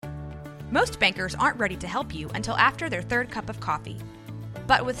Most bankers aren't ready to help you until after their third cup of coffee.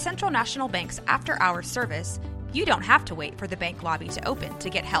 But with Central National Bank's after-hours service, you don't have to wait for the bank lobby to open to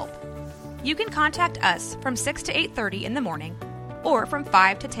get help. You can contact us from 6 to 8:30 in the morning or from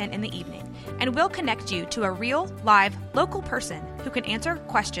 5 to 10 in the evening, and we'll connect you to a real, live, local person who can answer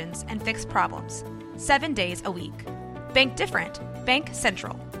questions and fix problems 7 days a week. Bank different. Bank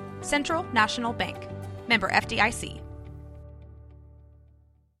Central. Central National Bank. Member FDIC.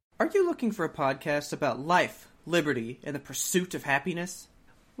 Are you looking for a podcast about life, liberty, and the pursuit of happiness?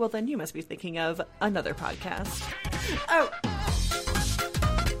 Well, then you must be thinking of another podcast. Oh!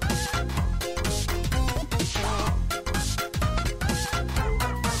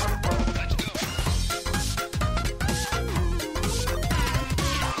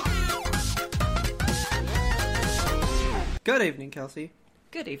 Good evening, Kelsey.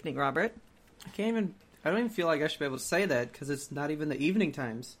 Good evening, Robert. I don't even feel like I should be able to say that because it's not even the evening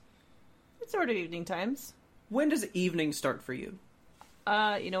times. It's sort of evening times. When does evening start for you?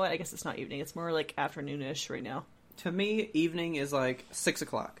 You know what? I guess it's not evening. It's more like afternoonish right now. To me, evening is like 6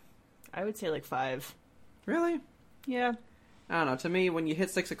 o'clock. I would say like 5. Really? Yeah. I don't know. To me, when you hit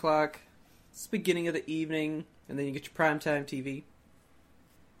 6 o'clock, it's the beginning of the evening, and then you get your primetime TV.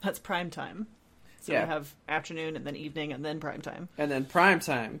 That's prime time. So Yeah. we have afternoon and then evening and then prime time. And then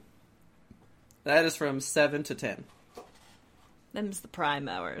primetime, that is from 7 to 10. Them's the prime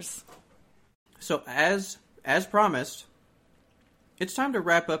hours. So as promised, it's time to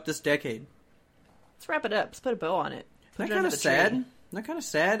wrap up this decade. Let's wrap it up. Let's put a bow on it. Put Isn't it that under kind of the sad? tree. Isn't that kind of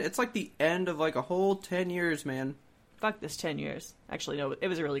sad? It's like the end of like a whole 10 years, man. Fuck this 10 years. Actually, no, it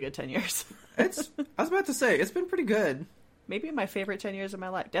was a really good 10 years. I was about to say, it's been pretty good. Maybe my favorite 10 years of my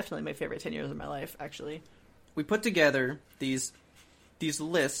life. Definitely my favorite 10 years of my life, actually. We put together these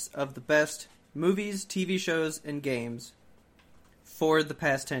lists of the best movies, TV shows, and games for the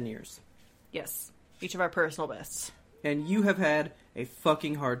past 10 years. Yes. Each of our personal bests. And you have had a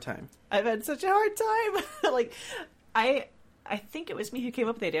fucking hard time. I've had such a hard time. Like, I think it was me who came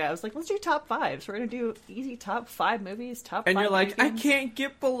up with the idea. I was like, let's do top 5. So we're going to do easy top 5 movies, top 5 And you're like, movie I games. can't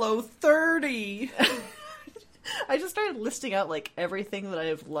get below 30. I just started listing out, like, everything that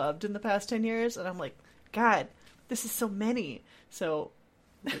I've loved in the past 10 years. And I'm like, God, this is so many. So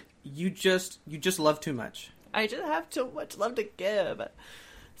You just love too much. I just have too much love to give.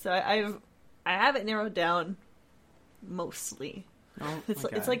 So I have it narrowed down mostly. Oh, It's my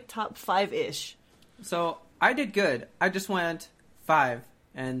God. it's like top 5-ish. So I did good. I just went 5,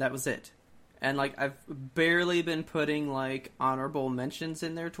 and that was it. And like I've barely been putting like honorable mentions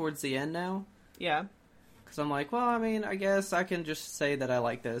in there towards the end now, Yeah. because I'm like, well, I mean, I guess I can just say that I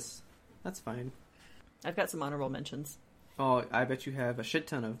like this. That's fine. I've got some honorable mentions. Oh, I bet you have a shit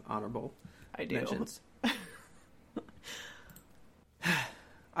ton of honorable I do. mentions.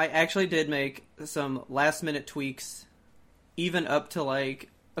 I actually did make some last minute tweaks, even up to like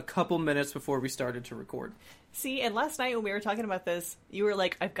a couple minutes before we started to record. See, and last night when we were talking about this, you were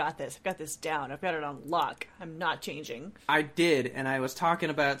like, I've got this down, I've got it on lock, I'm not changing. I did, and I was talking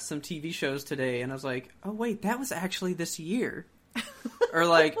about some TV shows today, and I was like, oh wait, that was actually this year. or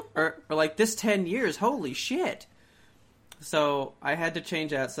like this 10 years, holy shit. So I had to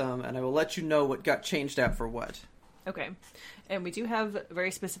change out some, and I will let you know what got changed out for what. Okay. And we do have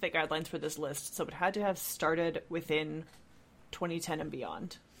very specific guidelines for this list, so it had to have started within 2010 and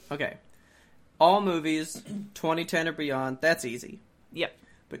beyond. Okay. All movies, 2010 or beyond, that's easy. Yep.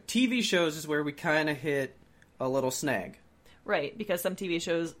 But TV shows is where we kind of hit a little snag. Right, because some TV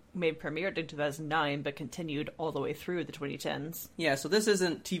shows may premiered in 2009, but continued all the way through the 2010s. Yeah, so this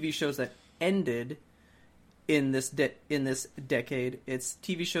isn't TV shows that ended in this decade. It's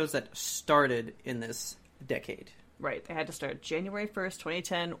TV shows that started in this decade. Right, they had to start January 1st,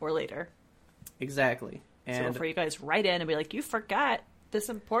 2010 or later. Exactly. So And before you guys write in and be like, you forgot this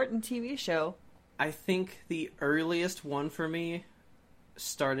important TV show. I think the earliest one for me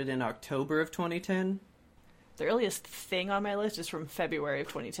started in October of 2010. The earliest thing on my list is from February of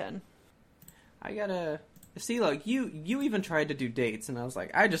 2010. I gotta... See, look, you even tried to do dates, and I was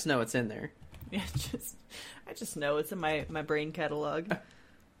like, I just know it's in there. Yeah, I just know it's in my brain catalog.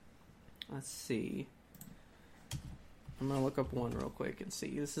 Let's see. I'm gonna look up one real quick and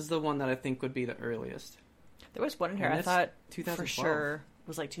see. This is the one that I think would be the earliest. There was one in here And I that's thought for 2012. sure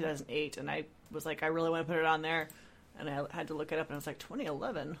was like 2008, and I was like, I really want to put it on there, and I had to look it up, and I was like,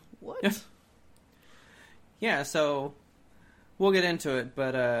 2011? What? Yeah, so we'll get into it,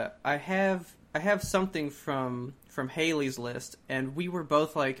 but I have something from Haley's list, and we were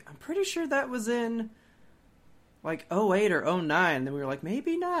both like, I'm pretty sure that was in like 08 or 09, and then we were like,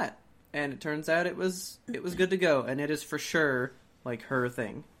 maybe not. And it turns out it was good to go, and it is for sure like her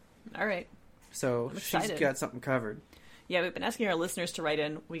thing. All right. So I'm she's excited. got something covered. Yeah, we've been asking our listeners to write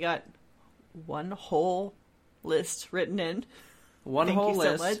in. We got one whole list written in. One Thank whole you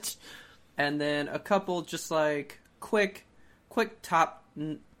list. so much. And then a couple just like quick top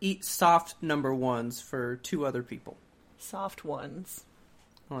eat soft number ones for 2 other people. Soft ones.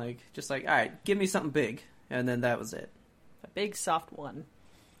 Like, just like, all right, give me something big. And then that was it. A big soft one.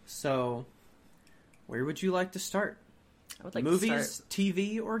 So, where would you like to start? I would like Movies, to start.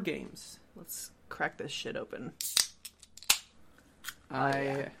 TV, or games? Let's crack this shit open.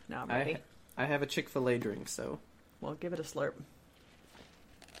 I Now I'm ready. I have a Chick-fil-A drink, so Well, give it a slurp.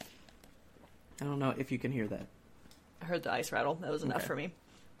 I don't know if you can hear that. I heard the ice rattle. That was enough Okay. for me.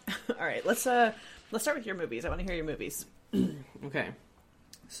 All right, let's start with your movies. I want to hear your movies. Okay.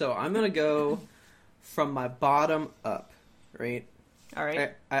 So, I'm going to go from my bottom up, right? All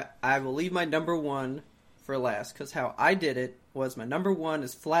right. I will leave my number 1 for last, because how I did it was my number 1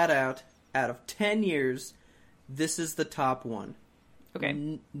 is flat out of 10 years, this is the top one.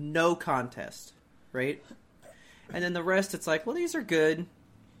 Okay. No contest, right? And then the rest, it's like, well, these are good,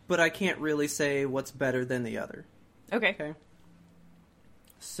 but I can't really say what's better than the other. Okay. Okay.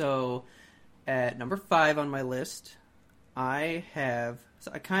 So, at number 5 on my list, I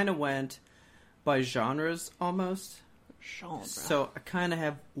kind of went by genres almost. Genre. So I kind of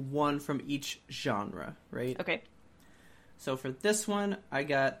have one from each genre, right? Okay. So for this one, I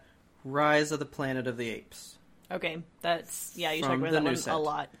got Rise of the Planet of the Apes. Okay. That's you talk From about the that new one set. a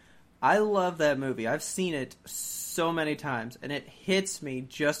lot. I love that movie. I've seen it so many times, and it hits me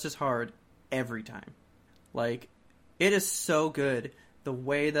just as hard every time. Like, it is so good. The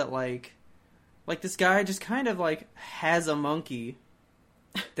way that, like this guy just kind of, like, has a monkey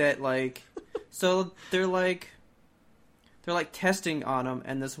that, like... So they're testing on him,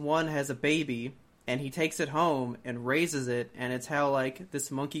 and this one has a baby, and he takes it home and raises it, and it's how, like,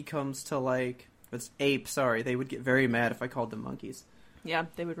 this monkey comes to, like... It's ape, sorry. They would get very mad if I called them monkeys. Yeah,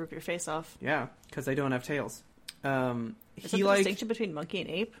 they would rip your face off. Yeah, because they don't have tails. Is that He, the like... distinction between monkey and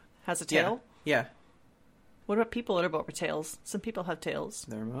ape? Has a tail? Yeah, What about people that are born with tails? Some people have tails.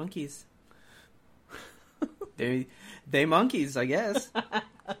 they're monkeys. they monkeys, I guess.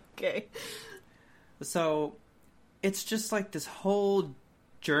 Okay. So, it's just like this whole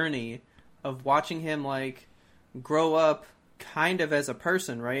journey of watching him, like, grow up kind of as a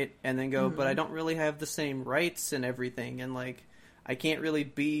person, right? And then go, but I don't really have the same rights and everything, and, like, I can't really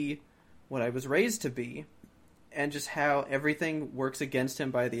be what I was raised to be. And just how everything works against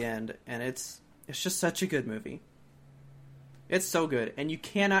him by the end. And it's just such a good movie. It's so good. And you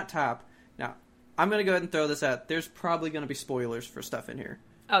cannot top... Now, I'm going to go ahead and throw this out. There's probably going to be spoilers for stuff in here.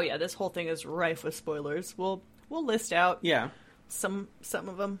 Oh yeah, this whole thing is rife with spoilers. We'll list out Yeah. some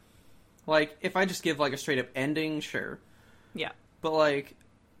of them. Like, if I just give, like, a straight-up ending, sure. Yeah. But, like,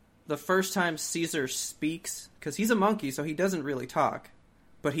 the first time Caesar speaks... Because he's a monkey, so he doesn't really talk.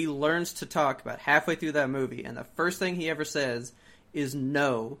 But he learns to talk about halfway through that movie. And the first thing he ever says is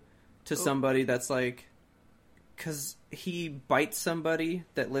no to somebody that's, like... Because he bites somebody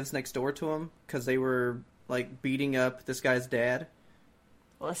that lives next door to him. Because they were, like, beating up this guy's dad.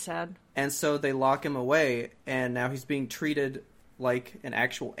 Well, that's sad. And so they lock him away, and now he's being treated like an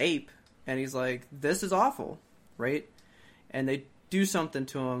actual ape. And he's like, this is awful, right? And they do something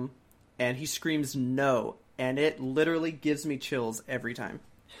to him, and he screams no. And it literally gives me chills every time.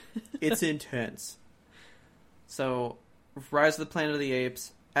 It's intense. So, Rise of the Planet of the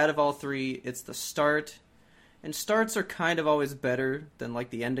Apes, out of all 3, it's the start. And starts are kind of always better than, like,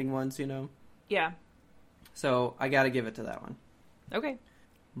 the ending ones, you know? Yeah. So, I gotta give it to that one. Okay.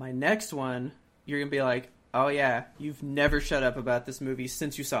 My next one, you're gonna be like, oh yeah, you've never shut up about this movie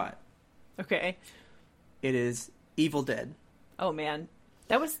since you saw it. Okay. It is Evil Dead. Oh man,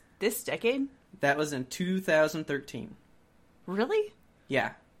 that was this decade? That was in 2013. Really?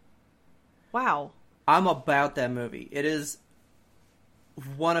 Yeah. Wow. I'm about that movie. It is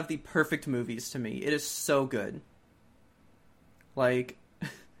one of the perfect movies to me. It is so good. Like...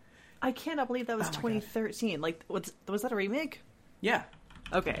 I cannot believe that was Oh my 2013. Like, was that a remake? Yeah.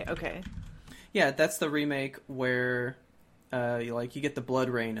 Okay. Yeah, that's the remake where, you get the blood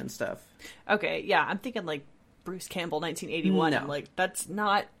rain and stuff. Okay, yeah, I'm thinking, like, Bruce Campbell, 1981. No. I'm like, that's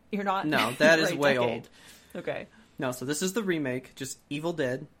not... You're not... No, that is right way decade. old. Okay. No, so this is the remake, just Evil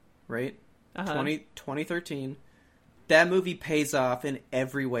Dead, right? Uh-huh. 2013. That movie pays off in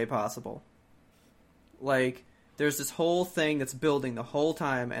every way possible. Like, there's this whole thing that's building the whole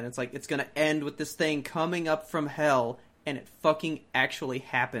time, and it's like, it's gonna end with this thing coming up from hell, and it fucking actually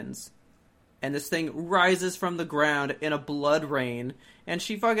happens. And this thing rises from the ground in a blood rain, and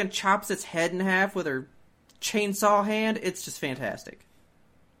she fucking chops its head in half with her chainsaw hand. It's just fantastic.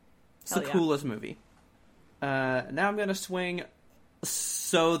 It's Hell the yeah. coolest movie. Now I'm going to swing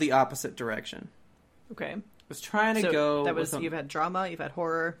so the opposite direction. Okay. I was trying to So go that was, with you've had drama, you've had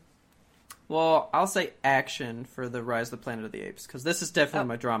horror. well, I'll say action for the Rise of the Planet of the Apes, because this is definitely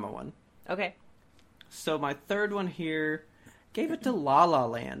my drama one. Okay. So my third one here, gave it to La La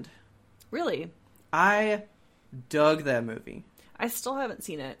Land. Really? I dug that movie. I still haven't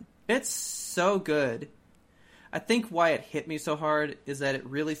seen it. It's so good. I think why it hit me so hard is that it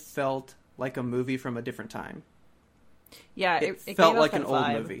really felt like a movie from a different time. Yeah, It it felt gave off like that an old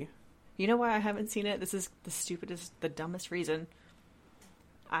vibe. movie. You know why I haven't seen it? This is the stupidest, the dumbest reason.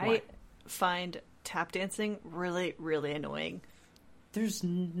 I Why? find tap dancing really, really annoying. There's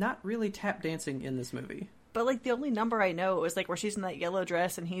not really tap dancing in this movie. But, like, the only number I know is, like, where she's in that yellow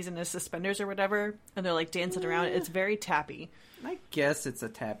dress and he's in his suspenders or whatever, and they're, like, dancing around. It's very tappy. I guess it's a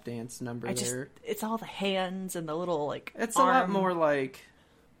tap dance number there. It's all the hands and the little, like, It's arm. a lot more like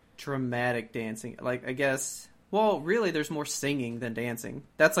dramatic dancing. Like, I guess, well, really there's more singing than dancing.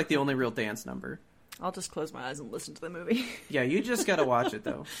 That's like the only real dance number. I'll just close my eyes and listen to the movie. Yeah, you just gotta watch it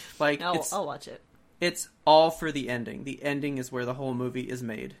though. Like, I'll watch it. it's all for the ending. The ending is where the whole movie is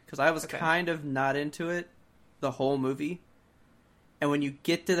made. Because I was Okay. kind of not into it the whole movie. And when you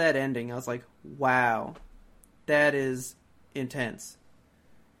get to that ending, I was like, wow, that is intense.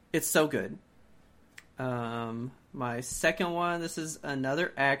 It's so good. My second one, this is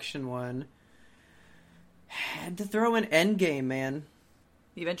another action one. Had to throw in Endgame, man.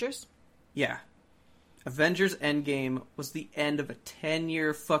 The Avengers? Yeah. Avengers Endgame was the end of a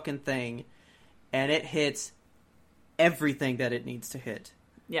 10-year fucking thing, and it hits everything that it needs to hit.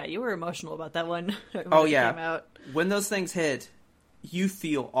 Yeah, you were emotional about that one. When Oh, it yeah. came out. When those things hit, you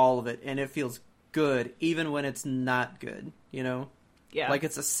feel all of it, and it feels good, even when it's not good, you know? Yeah. Like,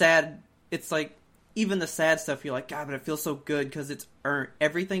 it's a sad... It's like, even the sad stuff, you're like, God, but it feels so good, because it's earned.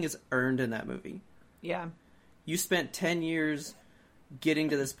 Everything is earned in that movie. Yeah. You spent 10 years getting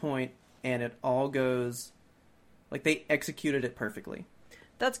to this point, and it all goes... Like, they executed it perfectly.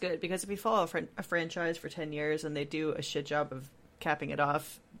 That's good, because if you follow a franchise for 10 years and they do a shit job of capping it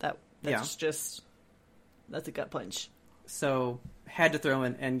off, that's a gut punch. So, had to throw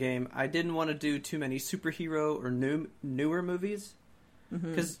in Endgame. I didn't want to do too many superhero or newer movies.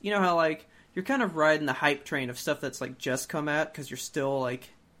 Because, you know how, like, you're kind of riding the hype train of stuff that's, like, just come out because you're still, like,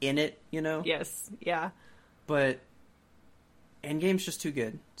 in it, you know? Yes, yeah. But Endgame's just too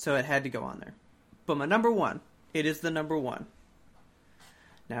good, so it had to go on there. But my number one, it is the number one.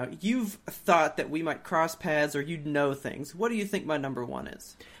 Now, you've thought that we might cross paths or you'd know things. What do you think my number one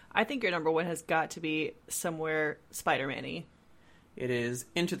is? I think your number one has got to be somewhere Spider-Man-y. It is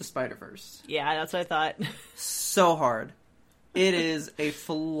Into the Spider-Verse. Yeah, that's what I thought. So hard. It is a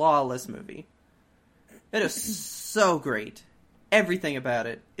flawless movie. It is so great. Everything about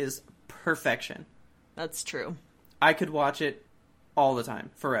it is perfection. That's true. I could watch it all the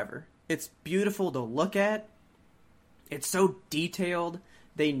time, forever. It's beautiful to look at. It's so detailed.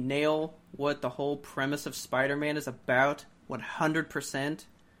 They nail what the whole premise of Spider-Man is about 100%.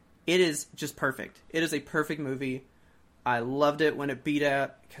 It is just perfect. It is a perfect movie. I loved it when it beat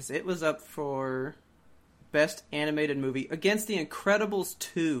out, because it was up for Best Animated Movie against The Incredibles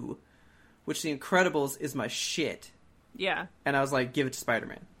 2, which The Incredibles is my shit. Yeah. And I was like, give it to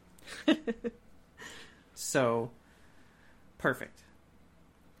Spider-Man. So, perfect.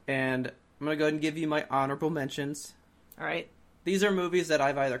 And I'm going to go ahead and give you my honorable mentions. All right. These are movies that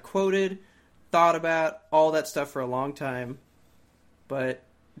I've either quoted, thought about, all that stuff for a long time, but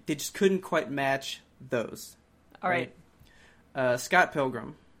they just couldn't quite match those. All right. Scott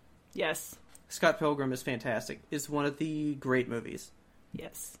Pilgrim. Yes. Scott Pilgrim is fantastic. It's one of the great movies.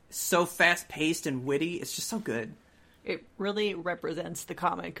 Yes. So fast-paced and witty. It's just so good. It really represents the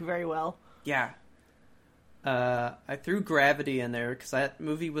comic very well. Yeah. I threw Gravity in there because that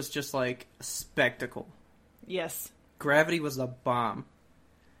movie was just like a spectacle. Yes. Gravity was a bomb.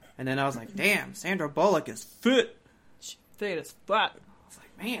 And then I was like, damn, Sandra Bullock is fit. She fit as fuck. I was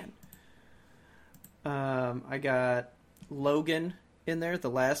like, man. I got Logan in there, the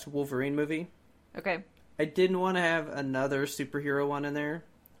last Wolverine movie. Okay. I didn't want to have another superhero one in there,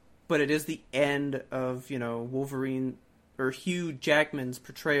 but it is the end of, Wolverine, or Hugh Jackman's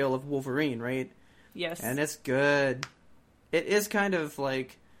portrayal of Wolverine, right? Yes. And it's good. It is kind of,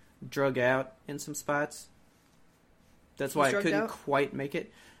 like, drug out in some spots. That's why I drugged couldn't out? quite make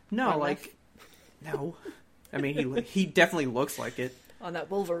it. No, On like, no. I mean, he definitely looks like it. On that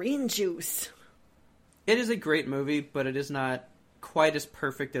Wolverine juice. It is a great movie, but it is not quite as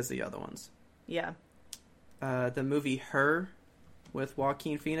perfect as the other ones. Yeah. The movie Her with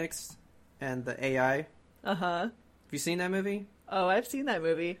Joaquin Phoenix and the AI. Uh-huh. Have you seen that movie? Oh, I've seen that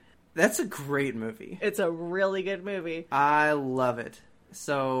movie. That's a great movie. It's a really good movie. I love it.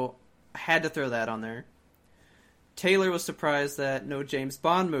 So, I had to throw that on there. Taylor was surprised that no James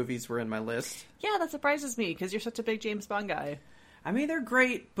Bond movies were in my list. Yeah, that surprises me, because you're such a big James Bond guy. I mean, they're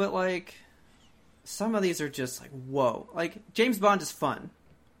great, but, like, some of these are just, like, whoa. Like, James Bond is fun,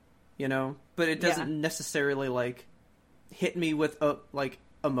 you know? But it doesn't necessarily, like, hit me with, like,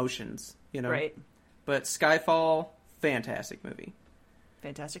 emotions, you know? Right. But Skyfall, fantastic movie.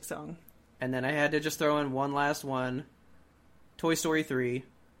 Fantastic song. And then I had to just throw in one last one. Toy Story 3.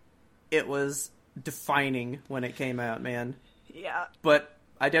 It was defining when it came out, man. Yeah. But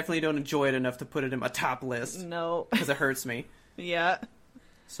I definitely don't enjoy it enough to put it in my top list. No. Because it hurts me. Yeah.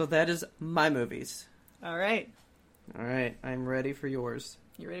 So that is my movies. All right. All right. I'm ready for yours.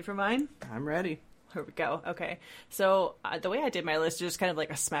 You ready for mine? I'm ready. Here we go. Okay. So the way I did my list is just kind of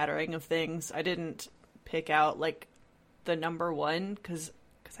like a smattering of things. I didn't pick out like the number one because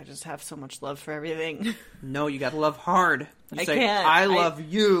I just have so much love for everything. No, you gotta love hard. You I say, can't. I love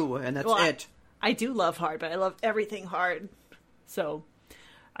you, and that's it. I do love hard, but I love everything hard. So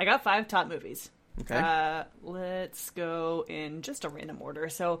I got 5 top movies. Okay. Let's go in just a random order.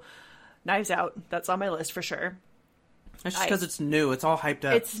 So Knives Out, that's on my list for sure. That's just because it's new. It's all hyped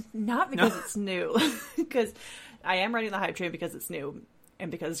up. It's not because it's new. Because I am riding the hype train because it's new. And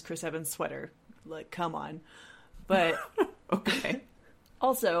because Chris Evans' sweater. Like, come on. But okay.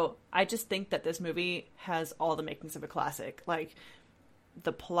 Also, I just think that this movie has all the makings of a classic. Like,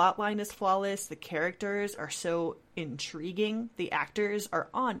 the plot line is flawless. The characters are so intriguing. The actors are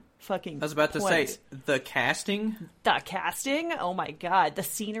on fucking I was about to point. say, the casting? The casting? Oh my god. The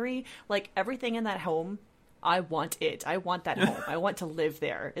scenery. Like, everything in that home, I want it. I want that home. I want to live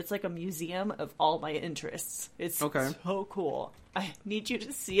there. It's like a museum of all my interests. It's so cool. I need you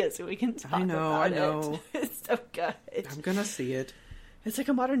to see it so we can talk about it. It's so good. I'm gonna see it. It's like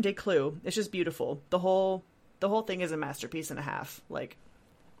a modern day Clue. It's just beautiful. The whole thing is a masterpiece and a half. Like,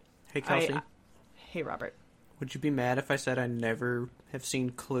 hey Kelsey. Hey Robert. Would you be mad if I said I never have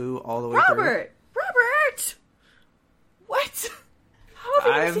seen Clue all the way through? Robert! What? How have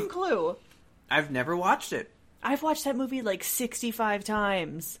you never seen Clue? I've never watched it. I've watched that movie like 65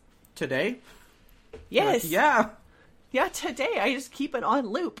 times. Today? Yes. Yeah. Yeah, today. I just keep it on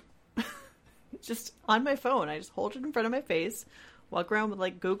loop. Just on my phone. I just hold it in front of my face, walk around with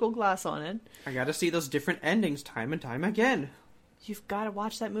like Google Glass on it. I gotta see those different endings time and time again. You've got to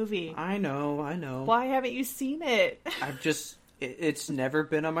watch that movie. I know. Why haven't you seen it? It's never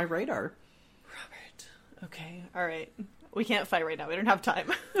been on my radar. Robert. Okay, alright. We can't fight right now. We don't have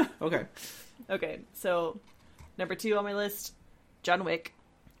time. Okay. Okay, so number 2 on my list, John Wick,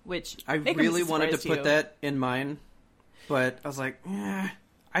 which I really wanted to put that in mine, but I was like,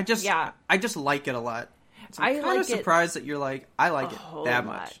 I just like it a lot. So I'm kind of surprised that you're like, I like it that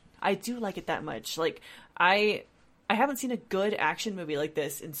much. I do like it that much. Like, I haven't seen a good action movie like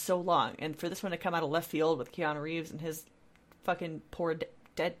this in so long, and for this one to come out of left field with Keanu Reeves and his fucking poor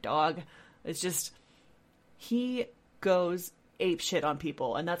dead dog, it's just, he goes ape shit on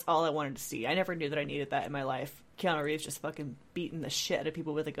people, and that's all I wanted to see. I never knew that I needed that in my life. Keanu Reeves just fucking beating the shit out of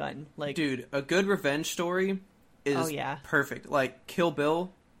people with a gun. Like, dude, a good revenge story is perfect. Like, Kill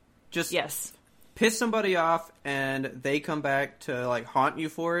Bill, just piss somebody off and they come back to like haunt you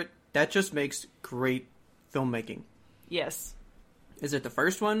for it. That just makes great filmmaking. Yes. Is it the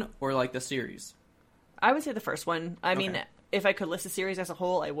first one or like the series? I would say the first one. I mean, if I could list the series as a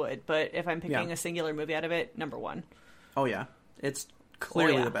whole, I would. But if I'm picking a singular movie out of it, number 1. Oh, yeah. It's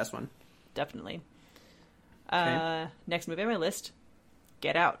clearly the best one. Definitely. Okay. Next movie on my list,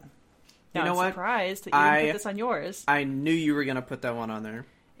 Get Out. Now, you know I'm what? surprised that you didn't put this on yours. I knew you were going to put that one on there.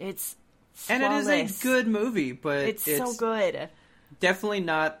 It's flawless. And it is a good movie, but it's so good. Definitely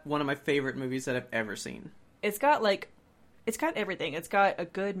not one of my favorite movies that I've ever seen. It's got everything. It's got a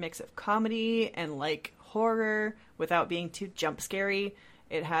good mix of comedy and like horror without being too jump scary.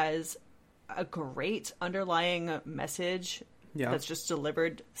 It has a great underlying message that's just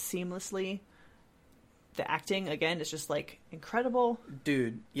delivered seamlessly. The acting, again, is just, like, incredible.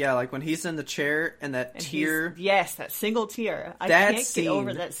 Dude, yeah, like, when he's in the chair and that tear... Yes, that single tear. I can't get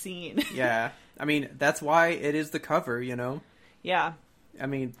over that scene. Yeah. I mean, that's why it is the cover, you know? Yeah. I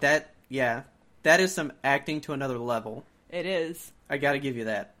mean, that is some acting to another level. It is. I gotta give you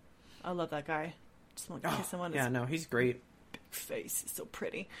that. I love that guy. Just want to kiss him on his he's great. Big face. He's so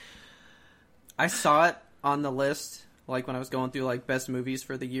pretty. I saw it on the list, like, when I was going through, like, best movies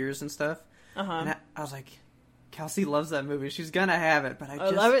for the years and stuff. And I was like, Kelsey loves that movie. She's gonna have it, but I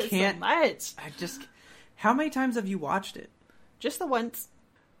just love it can't. So much. How many times have you watched it? Just the once.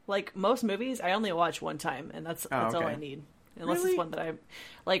 Like most movies, I only watch one time, and that's all I need. Unless Really? it's one that I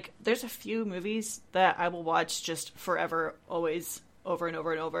like. There's a few movies that I will watch just forever, always, over and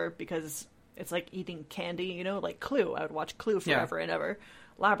over and over, because it's like eating candy, you know? Like Clue. I would watch Clue forever and ever.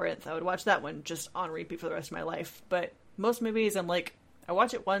 Labyrinth. I would watch that one just on repeat for the rest of my life. But most movies, I'm like, I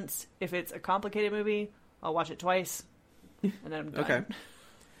watch it once. If it's a complicated movie, I'll watch it twice. And then I'm done. Okay.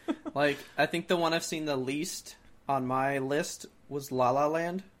 Like, I think the one I've seen the least on my list was La La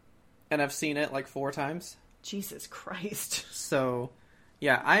Land. And I've seen it like 4 times. Jesus Christ. So,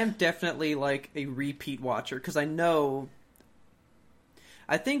 yeah, I am definitely like a repeat watcher because I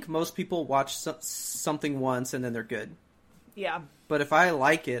think most people watch something once and then they're good. Yeah. But if I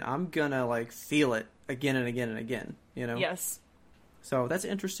like it, I'm gonna like feel it again and again and again, you know? Yes. So that's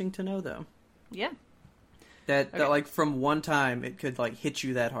interesting to know though. Yeah. That like from one time it could like hit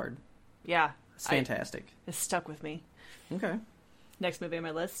you that hard. Yeah. It's fantastic. It's stuck with me. Okay. Next movie on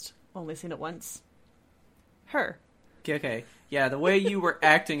my list. Only seen it once. Her. Okay. Yeah, the way you were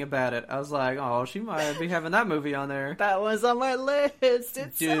acting about it, I was like, oh, she might be having that movie on there. That was on my list.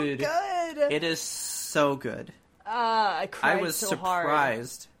 It's Dude, so good. It is so good. I cried I was so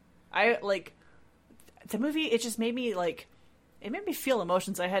surprised. hard. I like the movie. It just made me like. It made me feel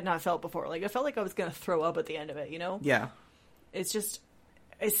emotions I had not felt before. Like I felt like I was gonna throw up at the end of it. You know? Yeah. It's just.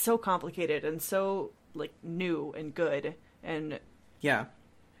 It's so complicated and so like new and good and. Yeah.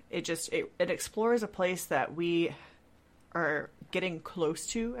 It explores a place that we are getting close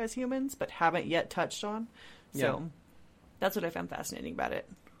to as humans, but haven't yet touched on. So that's what I found fascinating about it.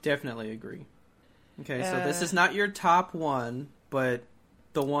 Definitely agree. Okay, so this is not your top one, but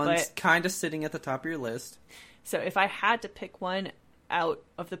the one's kind of sitting at the top of your list. So if I had to pick one out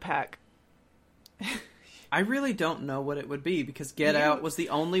of the pack... I really don't know what it would be, because Get Out was the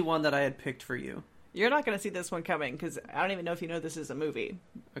only one that I had picked for you. You're not going to see this one coming, because I don't even know if you know this is a movie.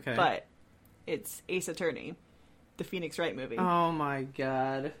 Okay. But it's Ace Attorney, the Phoenix Wright movie. Oh my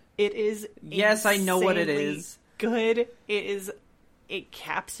god. It is Yes, I know what it is. Good. It is a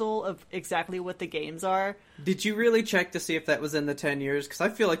capsule of exactly what the games are. Did you really check to see if that was in the 10 years? Because I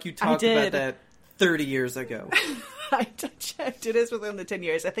feel like you talked about that 30 years ago. I checked. It is within the 10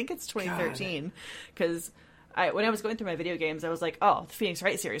 years. I think it's 2013. Because when I was going through my video games, I was like, oh, the Phoenix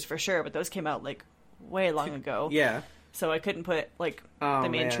Wright series for sure. But those came out like way long ago. Yeah. So I couldn't put like the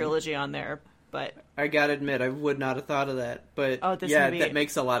main trilogy on there. But I gotta admit, I would not have thought of that. But movie, that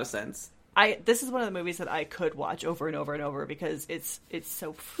makes a lot of sense. This is one of the movies that I could watch over and over and over because it's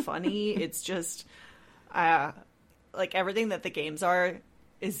so funny. It's just like everything that the games are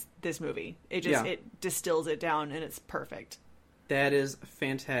is this movie. It distills it down and it's perfect. That is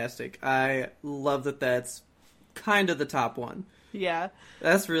fantastic. I love that that's kind of the top one. Yeah.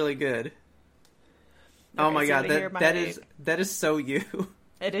 That's really good. Okay, oh my god, that is so you.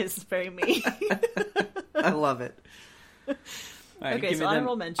 It is very me. I love it. All right, okay, so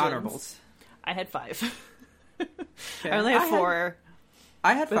honorable mentions. Honorables. I had 5. Okay. I only had 4.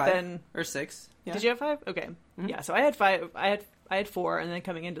 I had 5 or 6. Yeah. Did you have 5? Okay. Mm-hmm. Yeah, so I had 5. I had 4, and then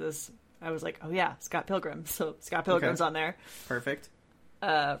coming into this, I was like, oh yeah, Scott Pilgrim. So Scott Pilgrim's on there. Perfect.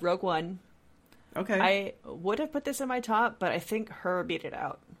 Rogue One. Okay. I would have put this in my top, but I think Her beat it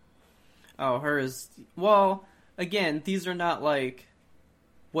out. Oh, Her is... Well, again, these are not like...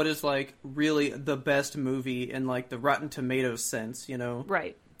 What is like really the best movie in like the Rotten Tomatoes sense, you know?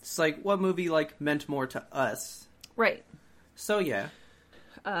 Right. It's like what movie like meant more to us. Right. So yeah.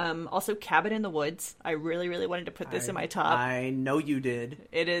 Also Cabin in the Woods. I really, really wanted to put this in my top. I know you did.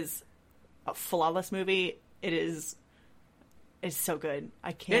 It is a flawless movie. It's so good.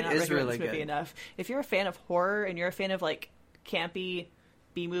 I cannot recommend this movie enough. If you're a fan of horror and you're a fan of like campy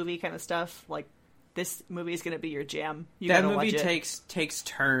B-movie kind of stuff, like this movie is going to be your jam. That movie takes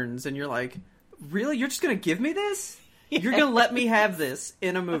turns, and you're like, really? You're just going to give me this? Yeah. You're going to let me have this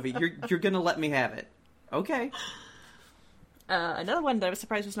in a movie. You're going to let me have it. Okay. Another one that I was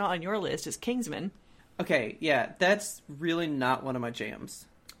surprised was not on your list is Kingsman. Okay, yeah, that's really not one of my jams.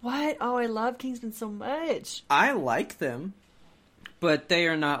 What? Oh, I love Kingsman so much. I like them, but they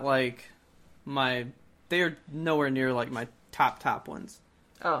are not like they are nowhere near like my top ones.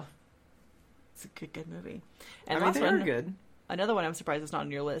 Oh. It's a good movie. And they are good. Another one I'm surprised is not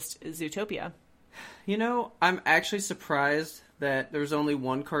on your list is Zootopia. You know, I'm actually surprised that there's only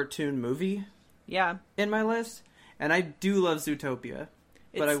one cartoon movie in my list. And I do love Zootopia.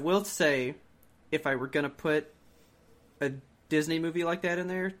 But I will say, if I were going to put a Disney movie like that in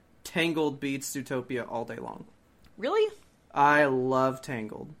there, Tangled beats Zootopia all day long. Really? I love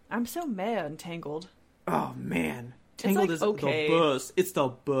Tangled. I'm so mad on Tangled. Oh, man. Tangled is the best. It's the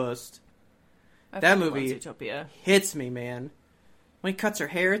best. That movie Zootopia hits me, man. When he cuts her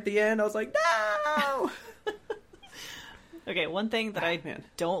hair at the end, I was like, no! Okay, one thing that I man.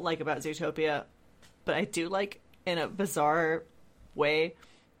 don't like about Zootopia, but I do like in a bizarre way.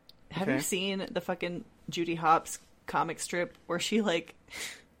 Have Okay. you seen the fucking Judy Hopps comic strip where she like...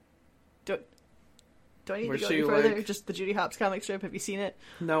 Do I need Where to go she, any further? like- Just the Judy Hopps comic strip. Have you seen it?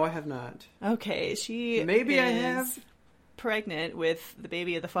 No, I have not. Okay, she Maybe I is have. pregnant with the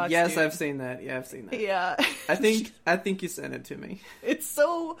baby of the fox. Yes, dude. I've seen that. Yeah, I've seen that. Yeah. I think you sent it to me. It's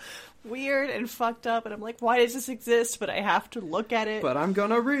so weird and fucked up, and I'm like, why does this exist? But I have to look at it. But I'm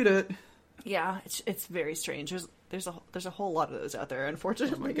gonna read it. Yeah, it's very strange. There's a whole lot of those out there, Oh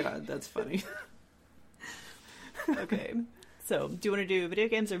unfortunately. my god, that's funny. Okay, so do you want to do video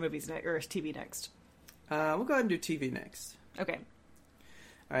games or movies next, or TV next? We'll go ahead and do TV next. Okay,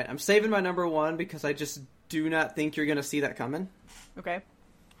 All right, I'm saving my number one because I just do not think you're gonna see that coming. okay,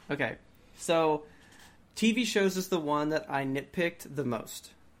 Okay, so TV shows is the one that I nitpicked the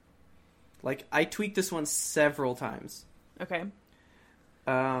most. Like, I tweaked this one several times. okay.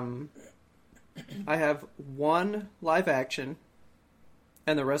 I have one live action,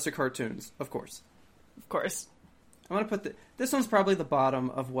 and the rest are cartoons, of course. Of course. I want to put this one's probably the bottom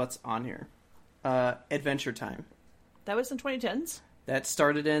of what's on here. Adventure Time. That was in 2010s? That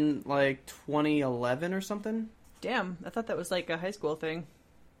started in, like, 2011 or something. Damn, I thought that was like a high school thing.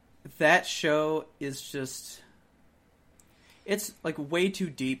 That show is just... It's, like, way too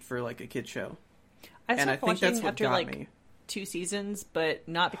deep for, like, a kid show. I And I stopped think that's watching what after got like me. 2 seasons, but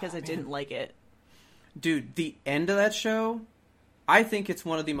not because I didn't like it. Dude, the end of that show, I think it's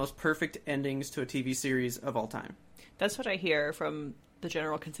one of the most perfect endings to a TV series of all time. That's what I hear from the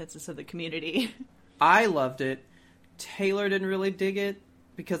general consensus of the community. I loved it. Taylor didn't really dig it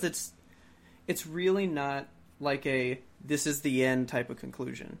because it's really not like a this is the end type of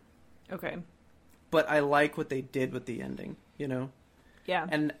conclusion. Okay. But I like what they did with the ending, you know? Yeah.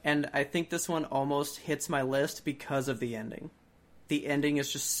 And I think this one almost hits my list because of the ending. The ending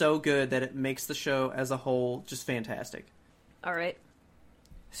is just so good that it makes the show as a whole just fantastic. All right.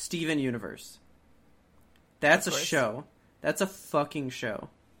 Steven Universe. That's a Of course. show. That's a fucking show.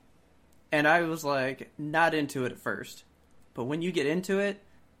 And I was like, not into it at first. But when you get into it,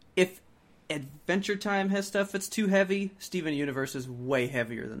 if Adventure Time has stuff that's too heavy, Steven Universe is way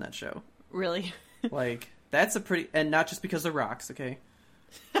heavier than that show. Really? Like, that's a pretty... And not just because of rocks, okay?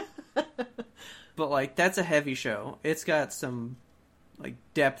 But, like, that's a heavy show. It's got some, like,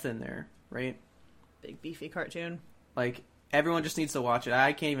 depth in there, right? Big beefy cartoon. Like, everyone just needs to watch it.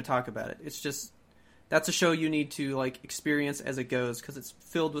 I can't even talk about it. It's just... That's a show you need to, like, experience as it goes, because it's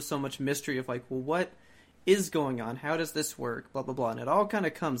filled with so much mystery of, like, well, what is going on? How does this work? Blah, blah, blah. And it all kind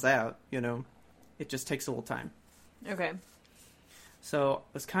of comes out, you know? It just takes a little time. Okay. So,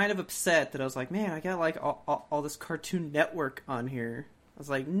 I was kind of upset that I was like, man, I got, like, all this Cartoon Network on here. I was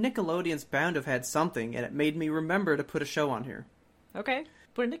like, Nickelodeon's bound to have had something, and it made me remember to put a show on here. Okay.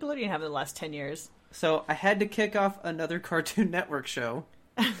 What did Nickelodeon have in the last 10 years? So, I had to kick off another Cartoon Network show.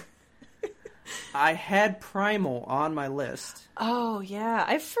 I had Primal on my list. Oh, yeah.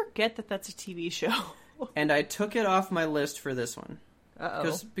 I forget that that's a TV show. And I took it off my list for this one.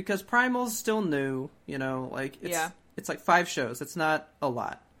 Uh-oh. Because Primal's still new, you know, like, it's like 5 shows. It's not a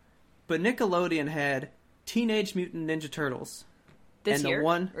lot. But Nickelodeon had Teenage Mutant Ninja Turtles. This and the year?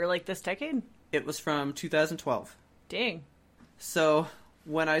 one- Or like this decade? It was from 2012. Dang. So,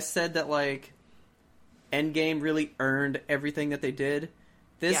 when I said that, like, Endgame really earned everything that they did,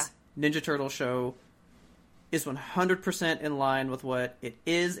 this Ninja Turtle show is 100% in line with what it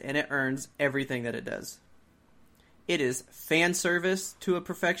is, and it earns everything that it does. It is fan service to a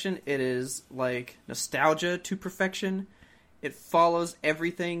perfection. It is, like, nostalgia to perfection. It follows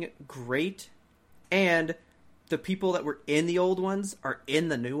everything great. And the people that were in the old ones are in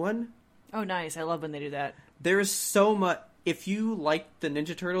the new one. Oh, nice. I love when they do that. There is so much... If you like the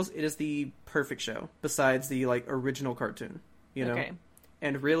Ninja Turtles, it is the perfect show, besides the, like, original cartoon, you know? Okay.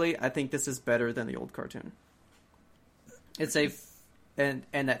 And really, I think this is better than the old cartoon. It's and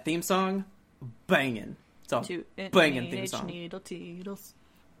that theme song, banging. It's a banging theme song. Needle Teetles.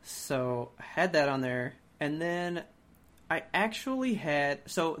 So, I had that on there, and then I actually had...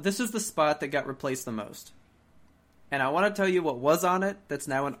 So, this is the spot that got replaced the most. And I want to tell you what was on it that's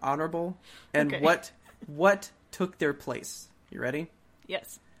now an honorable, and Okay. what took their place. You ready?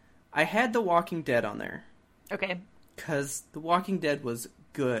 Yes. I had The Walking Dead on there, Okay. because The Walking Dead was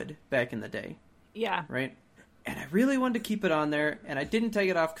good back in the day, Yeah. right? And I really wanted to keep it on there, and I didn't take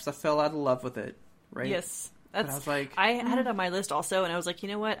it off because I fell out of love with it, right? Yes. But I was like... I had it on my list also, and I was like, you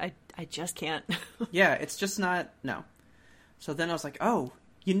know what? I just can't. Yeah, it's just not... No. So then I was like, oh,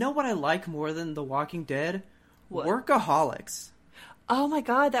 you know what I like more than The Walking Dead? What? Workaholics. Oh my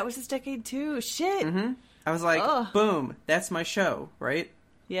god, that was this decade too. Shit. Mm-hmm. I was like, Ugh. boom, that's my show, right?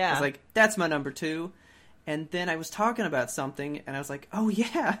 Yeah. I was like, that's my number 2. And then I was talking about something, and I was like, oh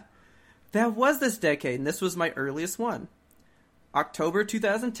yeah, that was this decade, and this was my earliest one. October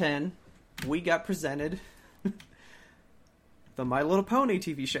 2010, we got presented the My Little Pony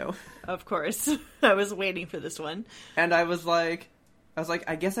TV show. Of course. I was waiting for this one. And I was like,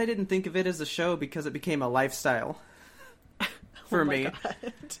 I guess I didn't think of it as a show because it became a lifestyle for me.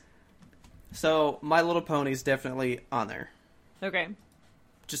 God. So My Little Pony's definitely on there. Okay.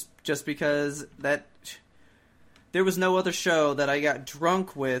 Just because that there was no other show that I got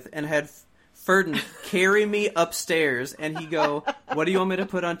drunk with and had Ferdin carry me upstairs, and he'd go, "What do you want me to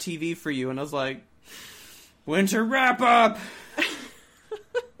put on TV for you?" And I was like, "Winter Wrap Up."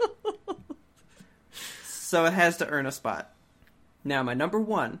 So it has to earn a spot. Now, my number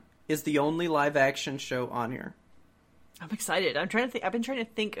 1 is the only live action show on here. I'm excited. I'm trying to think. I've been trying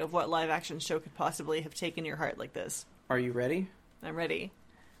to think of what live action show could possibly have taken your heart like this. Are you ready? I'm ready.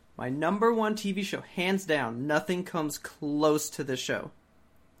 My number 1 TV show, hands down, nothing comes close to this show.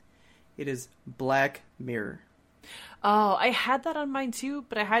 It is Black Mirror. Oh, I had that on mine too,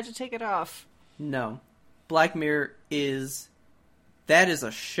 but I had to take it off. No. Black Mirror that is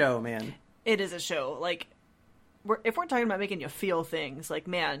a show, man. It is a show. Like, if we're talking about making you feel things, like,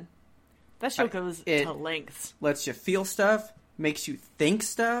 man, that show goes to lengths. Lets you feel stuff, makes you think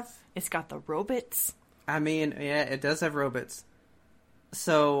stuff. It's got the robots. I mean, yeah, it does have robots.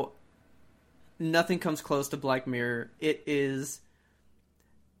 So, nothing comes close to Black Mirror. That is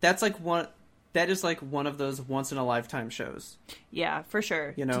like one of those once in a lifetime shows. Yeah, for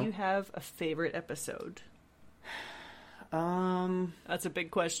sure. You know? Do you have a favorite episode? That's a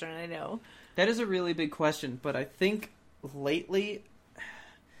big question, I know. That is a really big question, but I think lately,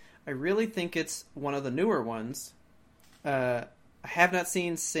 I really think it's one of the newer ones. I have not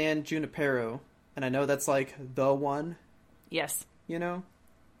seen San Junipero, and I know that's like the one. Yes. You know?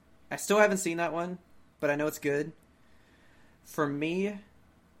 I still haven't seen that one, but I know it's good. For me,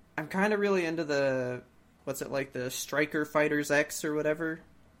 I'm kind of really into the Striker Fighters X or whatever.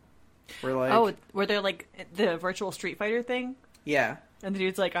 Were there like the virtual Street Fighter thing? Yeah. And the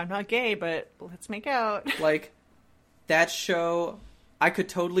dude's like, I'm not gay, but let's make out. Like, that show, I could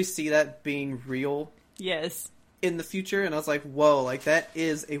totally see that being real. Yes. In the future, and I was like, whoa, like, that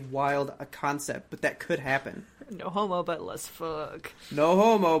is a concept, but that could happen. No homo, but let's fuck. No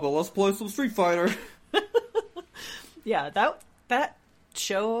homo, but let's play some Street Fighter. Yeah, that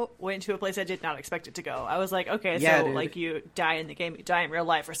show went to a place I did not expect it to go. I was like, okay, Yeah, so dude. like you die in the game, you die in real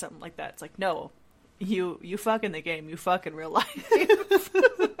life or something like that. It's like, no, you fuck in the game, you fuck in real life.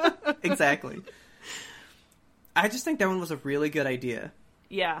 Exactly. I just think that one was a really good idea.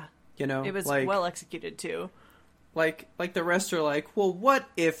 Yeah. You know? It was like, well executed too. Like the rest are like, well, what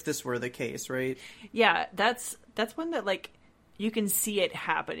if this were the case, right? Yeah, that's one that like you can see it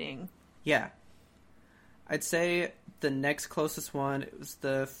happening. Yeah. I'd say the next closest one, it was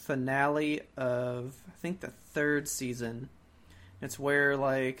the finale of, I think, the 3rd season. It's where,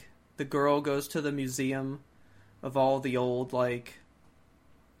 like, the girl goes to the museum of all the old, like,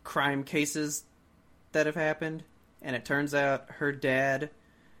 crime cases that have happened. And it turns out her dad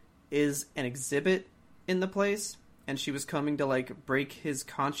is an exhibit in the place. And she was coming to, like, break his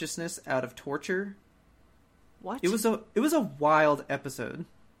consciousness out of torture. What? It was a wild episode.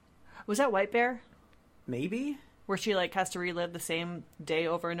 Was that White Bear? Maybe? Where she like has to relive the same day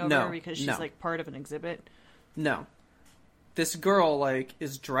over and over No, because she's no. like part of an exhibit? No. This girl, like,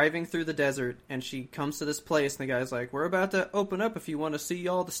 is driving through the desert, and she comes to this place, and the guy's like, we're about to open up if you want to see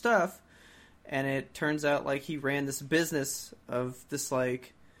all the stuff. And it turns out, like, he ran this business of this,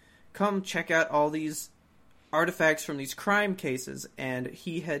 like, come check out all these artifacts from these crime cases, and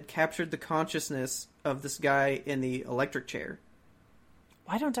he had captured the consciousness of this guy in the electric chair.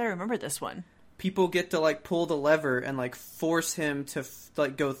 Why don't I remember this one? People get to, like, pull the lever and, like, force him to,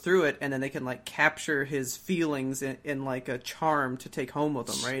 like, go through it, and then they can, like, capture his feelings in like, a charm to take home with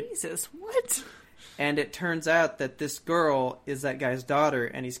them, right? Jesus, what? And it turns out that this girl is that guy's daughter,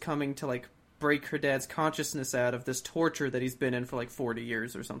 and he's coming to, like, break her dad's consciousness out of this torture that he's been in for, like, 40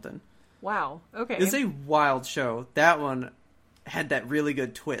 years or something. Wow, okay. It's a wild show. That one had that really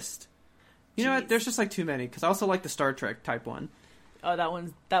good twist. You know what? There's just, like, too many, because I also like the Star Trek type one. Oh,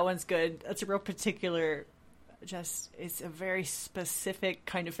 that one's good. That's a real particular, it's a very specific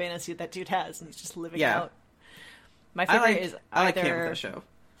kind of fantasy that dude has, and he's just living out. My favorite is either... I like him with that show.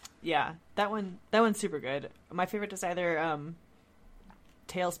 Yeah, that one's super good. My favorite is either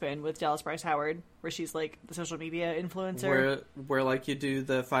Tailspin with Dallas Bryce Howard, where she's like the social media influencer. Where like you do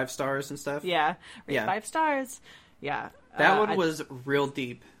the 5 stars and stuff. Yeah, yeah. 5 stars. Yeah, that one was real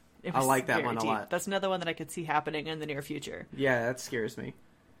deep. It I was like that very one a deep. lot. That's another one that I could see happening in the near future. Yeah, that scares me.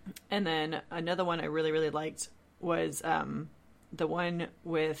 And then another one I really, really liked was the one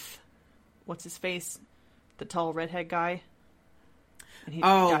with, what's his face? The tall redhead guy. And he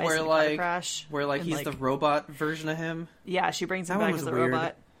dies where in a car like crash. where like and, he's the robot version of him. Yeah, she brings him That one back was as a weird.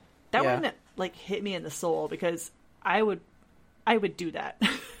 robot. That Yeah. one like hit me in the soul because I would do that.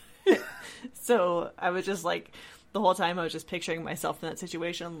 So I was just like, the whole time I was just picturing myself in that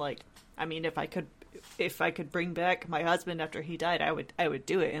situation. Like, I mean, if I could bring back my husband after he died, I would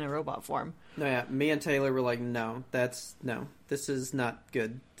do it in a robot form. No, yeah, me and Taylor were like, no, this is not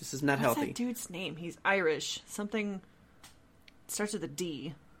good. This is not What's healthy. that dude's name? He's Irish. Something starts with a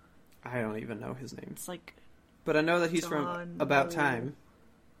D. I don't even know his name, It's like but I know that he's from About Time.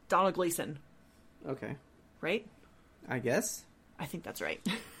 Donald Gleason, Okay, right? I guess. I think that's right.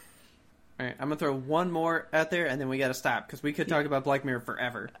 All right, I'm gonna throw one more out there, and then we gotta stop because we could talk about Black Mirror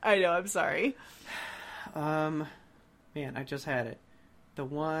forever. I know. I'm sorry. Man, I just had it. The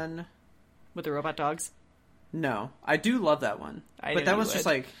one. With the robot dogs. No, I do love that one, I but knew that you was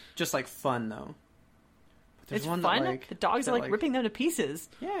would. just like fun though. But there's It's one fun. That, like, The dogs are that, like ripping them to pieces.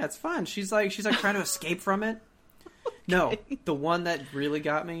 Yeah, it's fun. She's like trying to escape from it. No, the one that really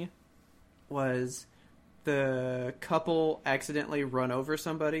got me was the couple accidentally run over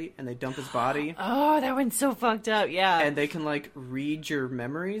somebody and they dump his body. Oh, that one's so fucked up. Yeah. And they can like read your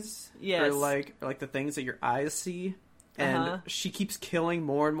memories. Yes. Or like the things that your eyes see. And she keeps killing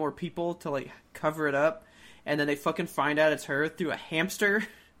more and more people to like cover it up. And then they fucking find out it's her through a hamster.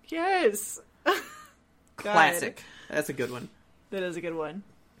 Yes. Classic. That's a good one. That is a good one.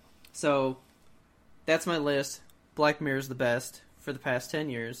 So that's my list. Black Mirror's the best for the past 10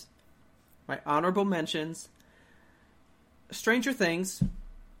 years. My honorable mentions. Stranger Things.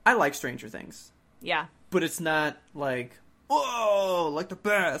 I like Stranger Things. Yeah. But it's not like, whoa, like the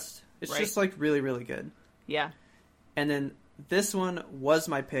best. It's Right. just like really, really good. Yeah. And then this one was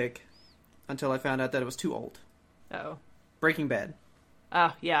my pick until I found out that it was too old. Oh. Breaking Bad.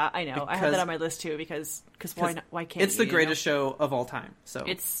 Oh, yeah, I know. I have Because- that on my list too because why not? Why can't It's the you, greatest show of all time. So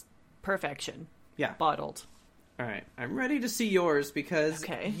It's perfection. yeah. Bottled. All right. I'm ready to see yours because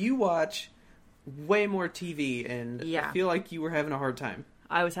Okay. you watch way more TV and Yeah. I feel like you were having a hard time.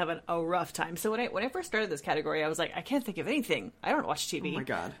 I was having a rough time. So when I first started this category, I was like, I can't think of anything. I don't watch TV. Oh my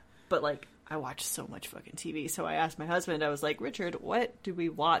god. But like, I watch so much fucking TV. So I asked my husband, I was like, Richard, what do we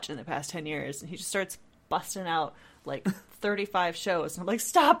watch in the past 10 years? And he just starts busting out like 35 shows. And I'm like,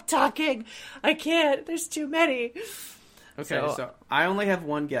 stop talking. I can't. There's too many. Okay, so I only have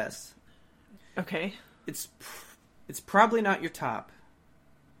one guess. Okay. It's probably not your top,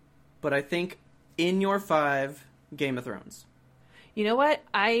 but I think in your 5, Game of Thrones. You know what?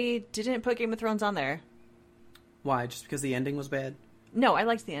 I didn't put Game of Thrones on there. Why? Just because the ending was bad? No, I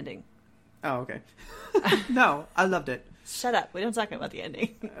liked the ending. Oh, okay. No, I loved it. Shut up. We don't talk about the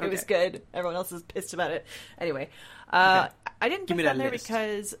ending. It was Okay. good. Everyone else is pissed about it. Anyway, Okay. I didn't Give put me it on that there list.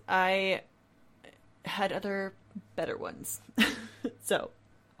 because I had other better ones. So,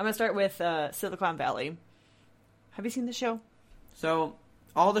 I'm going to start with Silicon Valley. Have you seen the show? So,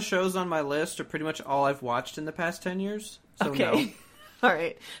 all the shows on my list are pretty much all I've watched in the past 10 years. So Okay. All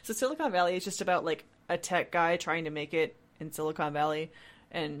right. So Silicon Valley is just about like a tech guy trying to make it in Silicon Valley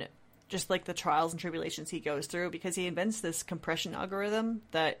and just like the trials and tribulations he goes through because he invents this compression algorithm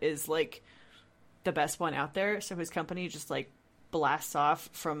that is like the best one out there. So his company just like blasts off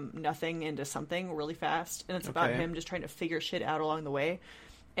from nothing into something really fast. And it's about Okay. him just trying to figure shit out along the way.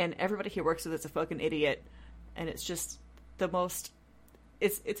 And everybody he works with is a fucking idiot. And it's just the most...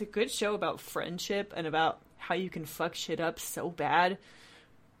 It's a good show about friendship and about how you can fuck shit up so bad.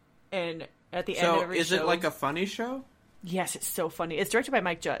 And at the end of So, every is show... it like a funny show? Yes, it's so funny. It's directed by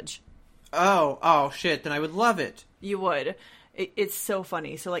Mike Judge. Oh, shit, then I would love it. You would. It's so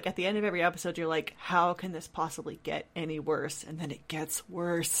funny. So, like, at the end of every episode, you're like, how can this possibly get any worse? And then it gets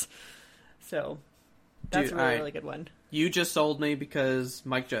worse. So, that's Dude, a really, I- really good one. You just sold me because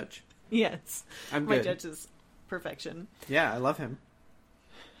Mike Judge. Yes. I'm Mike good. Judge is perfection. Yeah, I love him.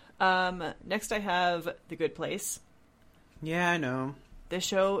 Next I have The Good Place. Yeah, I know. This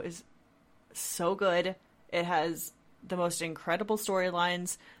show is so good. It has the most incredible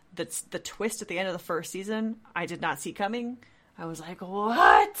storylines. That's the twist at the end of the first season I did not see coming. I was like,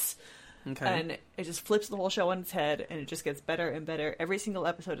 what? Okay. And it just flips the whole show on its head, and it just gets better and better. Every single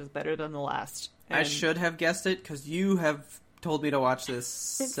episode is better than the last. I And should have guessed it because you have told me to watch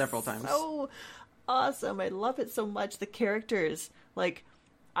this it's several times. so awesome. I love it so much. The characters, like,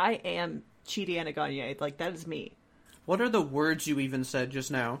 I am Chidi Anaganye. Like, that is me. What are the words you even said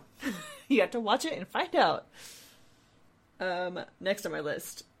just now? You have to watch it and find out. Next on my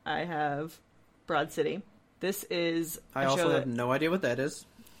list, I have Broad City. This is I also have no idea what that is.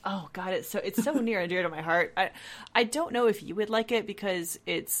 Oh God, it's so near and dear to my heart. I don't know if you would like it because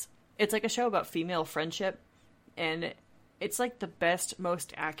it's like a show about female friendship, and it's like the best,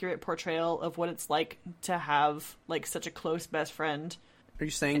 most accurate portrayal of what it's like to have like such a close best friend. Are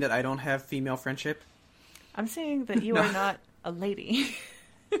you saying that I don't have female friendship? I'm saying that you are not a lady.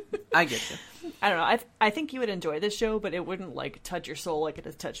 I get you. I don't know. I think you would enjoy this show, but it wouldn't like touch your soul like it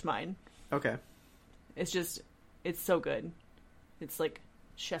has touched mine. Okay. It's so good. It's like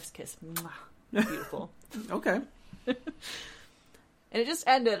chef's kiss. Mwah. Beautiful. Okay. And it just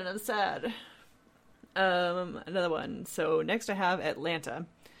ended, and I'm sad. Another one. So next I have Atlanta.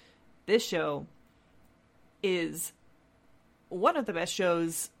 This show is one of the best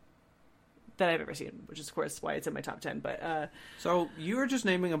shows that I've ever seen, which is of course why it's in my top 10. But so you were just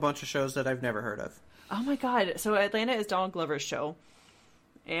naming a bunch of shows that I've never heard of. Oh my God! So Atlanta is Donald Glover's show,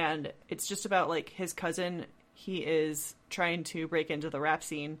 and it's just about like his cousin. He is trying to break into the rap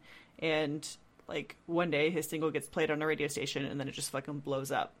scene, and like one day his single gets played on a radio station, and then it just fucking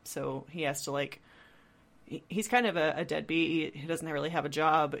blows up. So he has to like. He's kind of a deadbeat. He doesn't really have a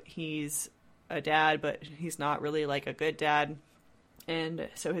job. He's a dad, but he's not really like a good dad. And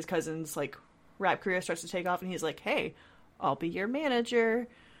so his cousin's like rap career starts to take off, and he's like, "Hey, I'll be your manager,"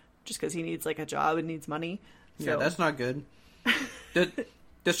 just because he needs like a job and needs money. So, yeah, that's not good.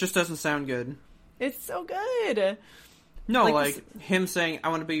 This just doesn't sound good. It's so good. No, like him saying, "I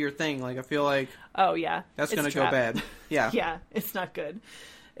want to be your thing." Like I feel like, oh yeah, that's gonna go bad. Yeah, yeah, it's not good.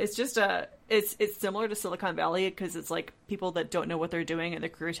 It's just it's similar to Silicon Valley because it's like people that don't know what they're doing and their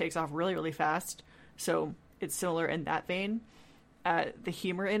career takes off really, really fast. So it's similar in that vein. The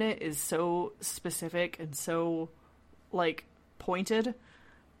humor in it is so specific and so like pointed.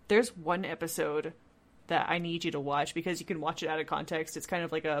 There's one episode that I need you to watch because you can watch it out of context. It's kind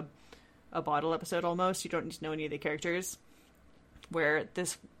of like a bottle episode almost. You don't need to know any of the characters. Where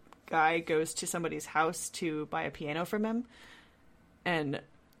this guy goes to somebody's house to buy a piano from him, and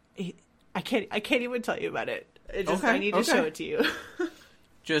I can't even tell you about it. I need to show it to you.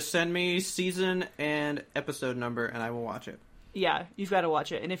 Just send me season and episode number, and I will watch it. Yeah, you've got to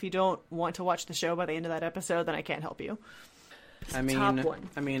watch it. And if you don't want to watch the show by the end of that episode, then I can't help you. Top one.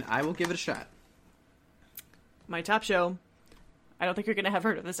 I mean, I will give it a shot. My top show. I don't think you're going to have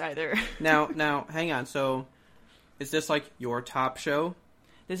heard of this either. Now, hang on. So, is this like your top show?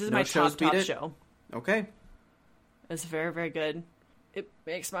 This is my top show. Okay. It's very, very good. It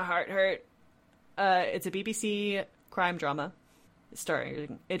makes my heart hurt. It's a BBC crime drama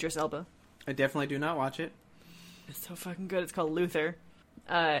starring Idris Elba. I definitely do not watch it. It's so fucking good. It's called Luther.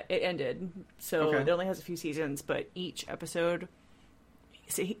 It ended, so it only has a few seasons, but each episode,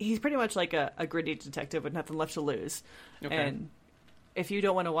 he's pretty much like a gritty detective with nothing left to lose. Okay. And if you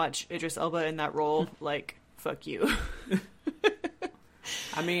don't want to watch Idris Elba in that role, like, fuck you.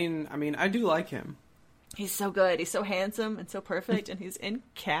 I mean, I do like him. He's so good. He's so handsome and so perfect, and he's in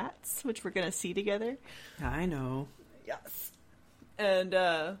Cats, which we're gonna see together. I know. Yes. And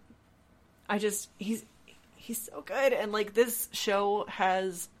he's so good, and like this show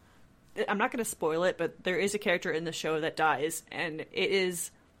has, I'm not going to spoil it, but there is a character in the show that dies, and it is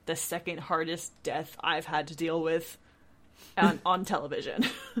the second hardest death I've had to deal with on television.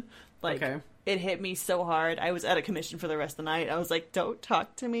 Like, it hit me so hard. I was out of commission for the rest of the night. I was like, don't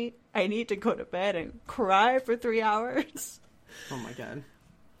talk to me. I need to go to bed and cry for 3 hours. Oh my God.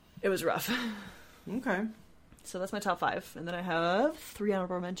 It was rough. Okay. So that's my top 5. And then I have 3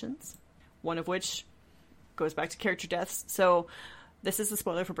 honorable mentions, one of which goes back to character deaths. So this is the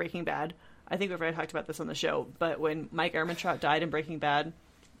spoiler for Breaking Bad. I think we've already talked about this on the show, but when Mike Ehrmantraut died in Breaking Bad,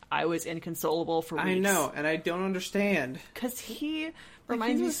 I was inconsolable for weeks. I know, and I don't understand. Because he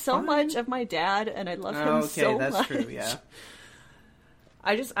reminds me so much of my dad, and I love him so much. Okay, that's true, yeah.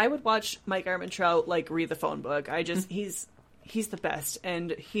 I would watch Mike Ehrmantraut, like, read the phone book. He's the best,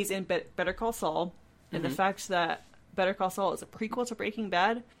 and he's in Better Call Saul, and the fact that Better Call Saul is a prequel to Breaking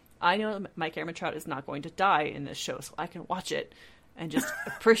Bad, I know Mike Ehrmantraut is not going to die in this show, so I can watch it and just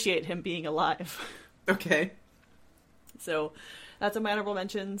appreciate him being alive. Okay. So that's my honorable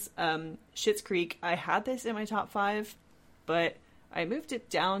mentions. Schitt's Creek, I had this in my top 5, but I moved it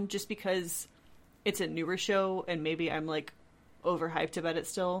down just because it's a newer show and maybe I'm like overhyped about it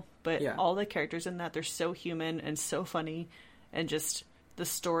still. But all the characters in that, they're so human and so funny, and just the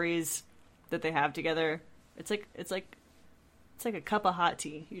stories that they have together. It's like a cup of hot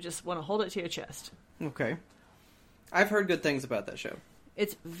tea. You just want to hold it to your chest. Okay. I've heard good things about that show.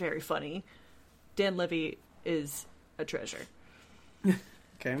 It's very funny. Dan Levy is a treasure.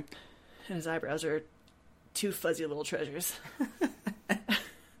 Okay. And his eyebrows are 2 fuzzy little treasures.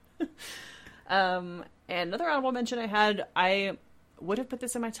 And another honorable mention I would have put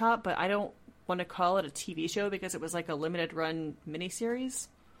this in my top, but I don't want to call it a TV show because it was like a limited run miniseries.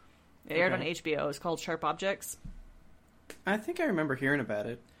 It aired on HBO. It's called Sharp Objects. I think I remember hearing about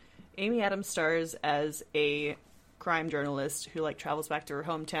it. Amy Adams stars as a crime journalist who like travels back to her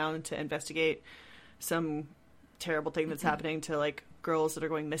hometown to investigate some terrible thing that's happening to like girls that are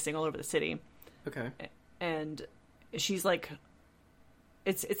going missing all over the city. Okay. And she's like,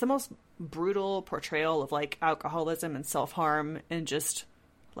 it's the most brutal portrayal of like alcoholism and self-harm and just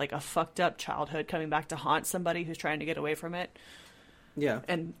like a fucked up childhood coming back to haunt somebody who's trying to get away from it. Yeah.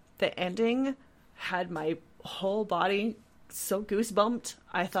 And the ending had my whole body so goosebumped,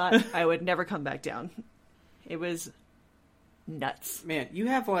 I thought I would never come back down. It was nuts. Man, you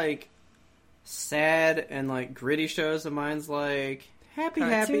have like sad and like gritty shows, and mine's like happy,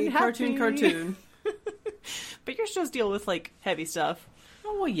 cartoon. But your shows deal with like heavy stuff.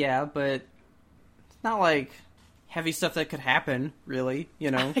 Oh, well, yeah, but it's not like heavy stuff that could happen, really,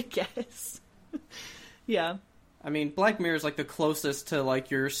 you know? I guess. Yeah. I mean, Black Mirror is like the closest to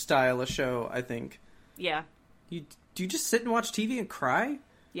like your style of show, I think. Yeah. Do you just sit and watch TV and cry?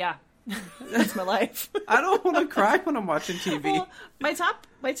 Yeah. That's my life. I don't want to cry when I'm watching TV. Well, my top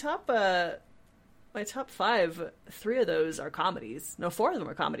 5, 3 of those are comedies. No, 4 of them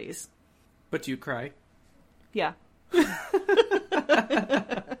are comedies. But you cry? Yeah.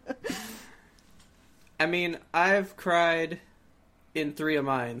 I mean, I've cried in 3 of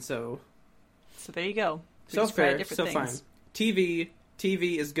mine, so... So there you go. We so just cried fair, different so things. fine.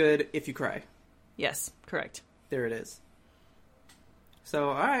 TV is good if you cry. Yes, correct. There it is. So,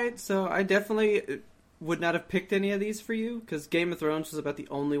 alright, so I definitely would not have picked any of these for you, because Game of Thrones was about the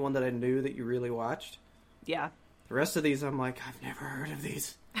only one that I knew that you really watched. Yeah. The rest of these, I'm like, I've never heard of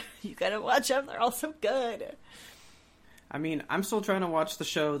these. You gotta watch them, they're all so good. I mean, I'm still trying to watch the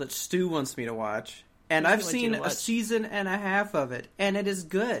show that Stu wants me to watch, and I've seen a season and a half of it, and it is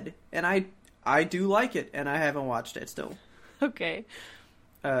good, and I do like it, and I haven't watched it still. Okay.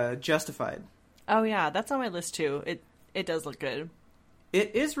 Justified. Oh yeah, that's on my list too. It does look good.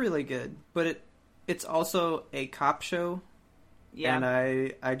 It is really good, but it's also a cop show. Yeah.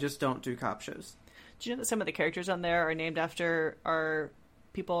 And I just don't do cop shows. Do you know that some of the characters on there are named after our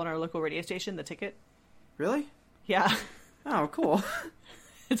people on our local radio station, The Ticket? Really? Yeah. Oh, cool.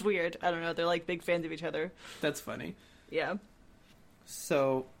 It's weird. I don't know. They're like big fans of each other. That's funny. Yeah.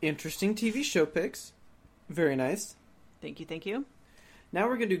 So, interesting TV show picks. Very nice. Thank you, thank you. Now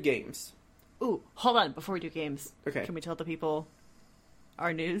we're going to do games. Ooh, hold on. Before we do games, Okay. Can we tell the people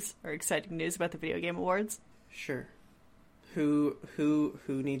our exciting news about the Video Game Awards? Sure. Who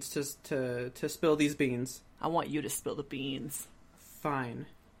needs to spill these beans? I want you to spill the beans. Fine.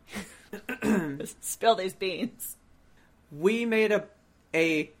 Spill these beans. We made a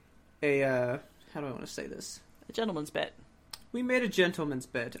how do I want to say this? A gentleman's bet. We made a gentleman's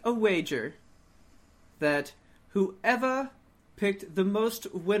bet, a wager, that whoever picked the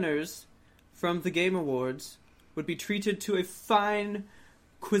most winners from the Game Awards would be treated to a fine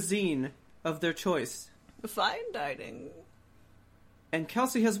cuisine of their choice. Fine dining. And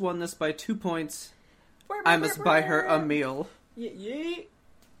Kelsey has won this by 2 points. I must buy her a meal. Yeah.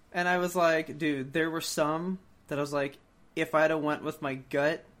 And I was like, dude, there were some that I was like, if I'd have went with my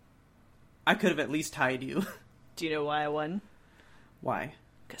gut, I could have at least tied you. Do you know why I won? Why?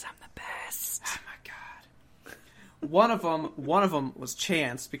 Because I'm the best. Oh my god. One of them was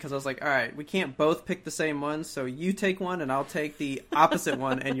chance, because I was like, all right, we can't both pick the same one, so you take one and I'll take the opposite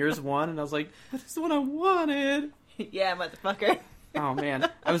one, and yours won. And I was like, but it's the one I wanted. Yeah, motherfucker. Oh man,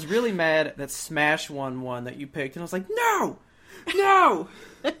 I was really mad that Smash won one that you picked, and I was like, no.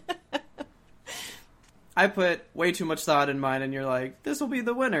 I put way too much thought in mine, and you're like, this will be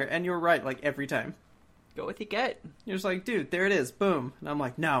the winner, and you're right, like, every time. Go with your gut. You're just like, dude, there it is, boom. And I'm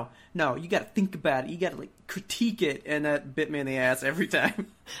like, no, you gotta think about it, you gotta, like, critique it, and that bit me in the ass every time.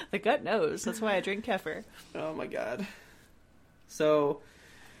 The gut knows, that's why I drink kefir. Oh my god. So,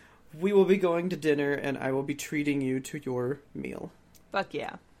 we will be going to dinner, and I will be treating you to your meal. Fuck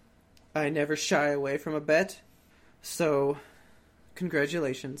yeah. I never shy away from a bet, so,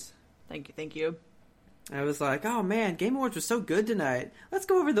 congratulations. Thank you. I was like, oh man, Game Awards was so good tonight. Let's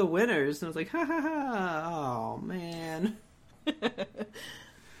go over the winners. And I was like, ha ha ha. Oh man.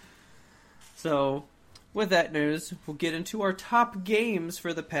 So, with that news, we'll get into our top games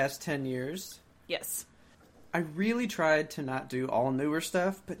for the past 10 years. Yes. I really tried to not do all newer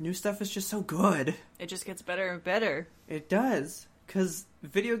stuff, but new stuff is just so good. It just gets better and better. It does. Because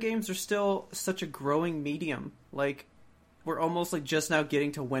video games are still such a growing medium. Like, we're almost like just now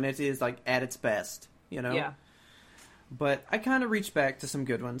getting to when it is like at its best. You know? Yeah. But I kind of reached back to some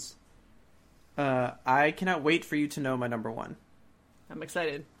good ones. I cannot wait for you to know my number one. I'm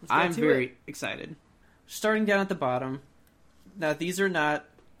excited. I'm very excited. Starting down at the bottom. Now, these are not,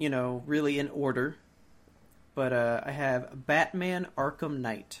 really in order. But I have Batman Arkham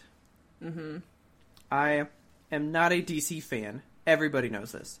Knight. Mm-hmm. I am not a DC fan. Everybody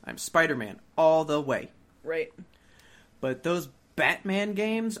knows this. I'm Spider-Man all the way. Right. But those Batman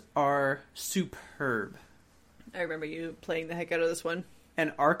games are superb. I remember you playing the heck out of this one.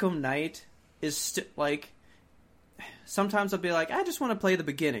 And Arkham Knight is sometimes I'll be like, I just want to play the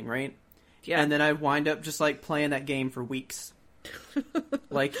beginning, right? Yeah. And then I wind up just playing that game for weeks.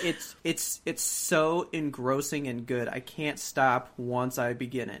 It's so engrossing and good. I can't stop once I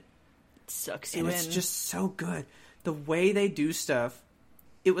begin it. It sucks you in. It's just so good. The way they do stuff,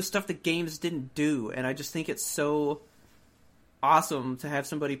 it was stuff that games didn't do, and I just think it's so awesome to have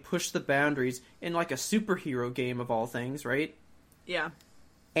somebody push the boundaries in a superhero game of all things, right? Yeah.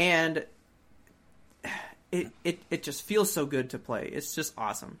 And it just feels so good to play. It's just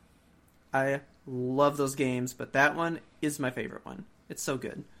awesome. I love those games, but that one is my favorite one. It's so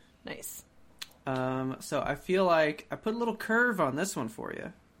good. Nice. So I feel like I put a little curve on this one for you.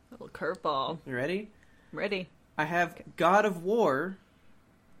 A little curveball. You ready? I'm ready. I have God of War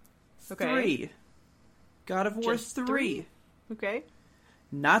 3. God of War Just 3. Okay.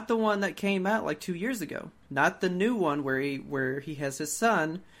 Not the one that came out 2 years ago. Not the new one where he has his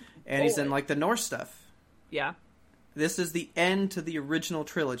son and he's in the Norse stuff. Yeah. This is the end to the original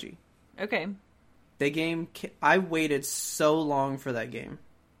trilogy. Okay. I waited so long for that game.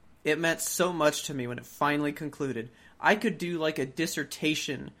 It meant so much to me when it finally concluded. I could do a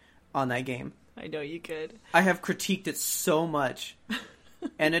dissertation on that game. I know you could. I have critiqued it so much.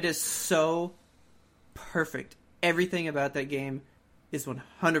 And it is so perfect. Everything about that game is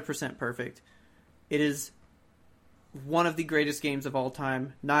 100% perfect. It is one of the greatest games of all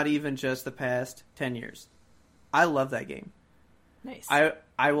time, not even just the past 10 years. I love that game. Nice.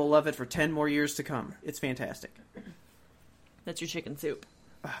 I will love it for 10 more years to come. It's fantastic. That's your chicken soup.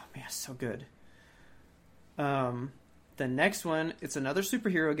 Oh, man, so good. The next one, it's another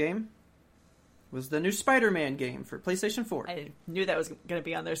superhero game. Was the new Spider-Man game for PlayStation 4. I knew that was going to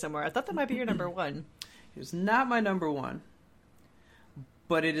be on there somewhere. I thought that might be your number one. It was not my number one.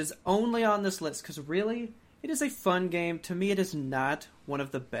 But it is only on this list because really, it is a fun game. To me, it is not one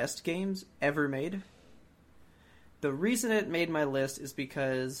of the best games ever made. The reason it made my list is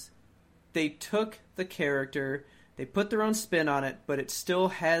because they took the character, they put their own spin on it, but it still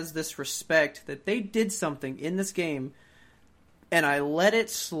has this respect that they did something in this game, and I let it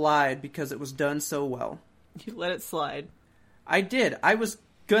slide because it was done so well. You let it slide. I did. I was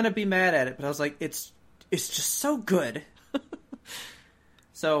gonna be mad at it, but I was like, it's just so good.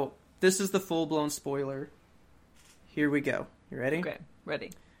 So, this is the full-blown spoiler. Here we go. You ready? Okay, ready.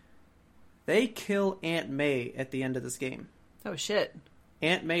 They kill Aunt May at the end of this game. Oh, shit.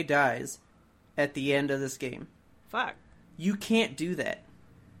 Aunt May dies at the end of this game. Fuck. You can't do that.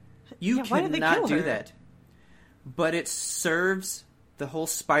 You why did they cannot kill do her? that. But it serves the whole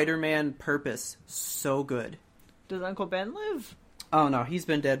Spider-Man purpose so good. Does Uncle Ben live? Oh, no. He's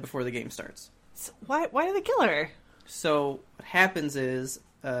been dead before the game starts. So why did they kill her? So, what happens is,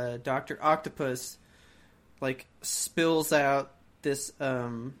 Dr. Octopus, spills out this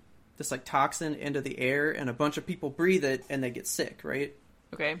toxin into the air, and a bunch of people breathe it, and they get sick, right?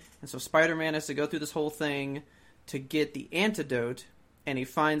 Okay. And so Spider-Man has to go through this whole thing to get the antidote, and he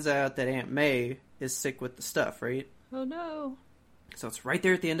finds out that Aunt May is sick with the stuff, right? Oh, no. So it's right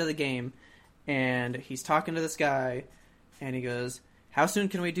there at the end of the game, and he's talking to this guy, and he goes, how soon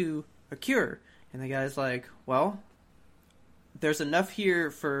can we do a cure? And the guy's like, well, there's enough here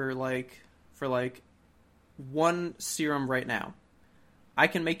for one serum right now. I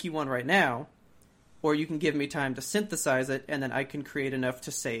can make you one right now, or you can give me time to synthesize it, and then I can create enough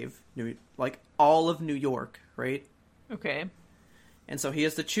to save all of New York, right? Okay. And so he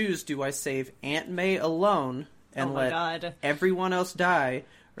has to choose, do I save Aunt May alone and let everyone else die,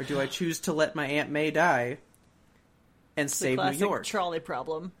 or do I choose to let my Aunt May die and save New York? Trolley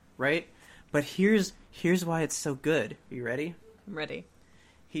problem. Right? But here's why it's so good. Are you ready? I'm ready.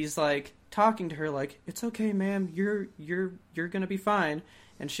 He's talking to her it's okay, ma'am, you're gonna be fine.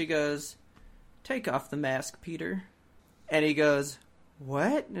 And she goes, take off the mask, Peter. And he goes,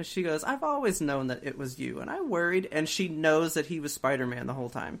 what? And she goes, I've always known that it was you, and I worried. And she knows that he was Spider-Man the whole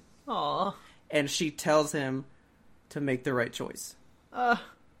time. Aww. And she tells him to make the right choice.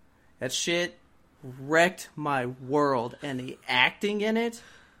 That shit wrecked my world, and the acting in it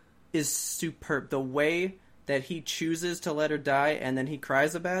is superb. The way that he chooses to let her die and then he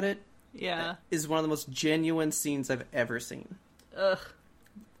cries about it, is one of the most genuine scenes I've ever seen. Ugh,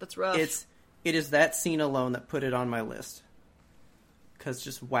 that's rough. it is that scene alone that put it on my list. Because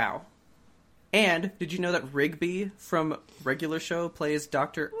just wow. And did you know that Rigby from regular show plays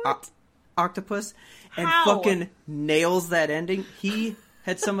Dr. Octopus and fucking nails that ending? He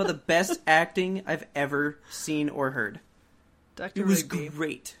had some of the best acting I've ever seen or heard. Dr. It was Rigby.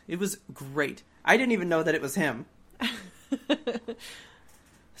 great. It was great. I didn't even know that it was him.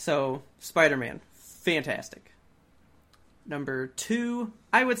 So, Spider-Man. Fantastic. Number 2,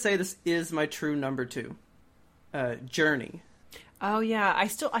 I would say this is my true number 2. Journey. Oh yeah, I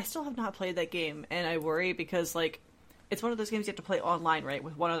still have not played that game, and I worry because like it's one of those games you have to play online, right,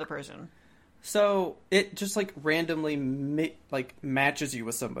 with one other person. So it just like randomly matches you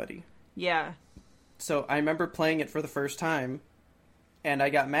with somebody. Yeah. So I remember playing it for the first time, and I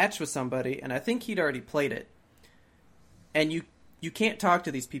got matched with somebody, and I think he'd already played it. And you can't talk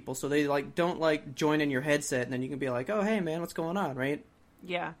to these people, so they like don't like join in your headset, and then you can be like, "Oh hey man, what's going on?" Right?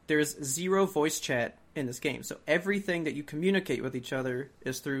 Yeah. There's 0 voice chat in this game, so everything that you communicate with each other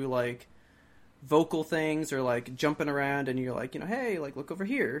is through like vocal things or like jumping around, and you're like, hey, like look over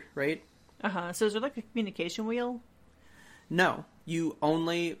here, right? So is there like a communication wheel? No, you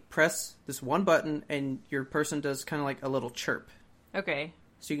only press this one button, and your person does kind of like a little chirp. Okay.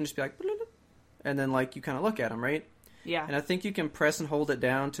 So you can just be like, and then like you kind of look at them, right? Yeah. And I think you can press and hold it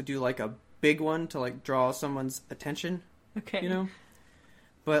down to do like a big one to like draw someone's attention. Okay.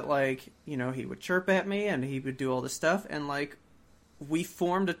 But, like, he would chirp at me, and he would do all this stuff, and, like, we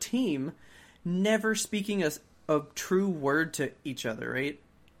formed a team, never speaking a true word to each other, right?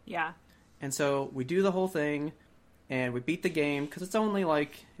 Yeah. And so, we do the whole thing, and we beat the game, because it's only,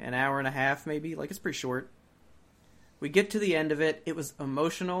 like, an hour and a half, maybe. Like, it's pretty short. We get to the end of it, it was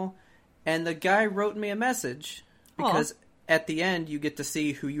emotional, and the guy wrote me a message, because at the end, you get to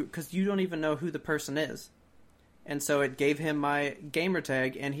see because you don't even know who the person is. And so it gave him my gamer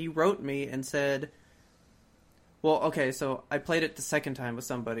tag, and he wrote me and said, well, okay, so I played it the second time with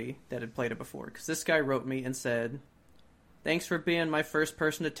somebody that had played it before, because this guy wrote me and said, thanks for being my first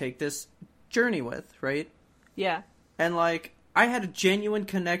person to take this journey with, right? Yeah. And, like, I had a genuine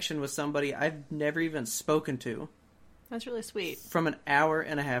connection with somebody I've never even spoken to. That's really sweet. From an hour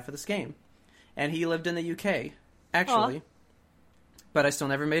and a half of this game. And he lived in the UK, actually. Aww. But I still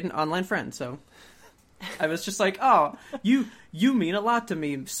never made an online friend, so... I was just like, oh, you mean a lot to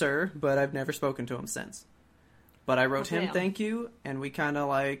me, sir, but I've never spoken to him since. But I wrote him thank you, and we kind of,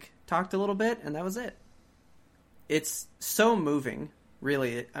 like, talked a little bit, and that was it. It's so moving,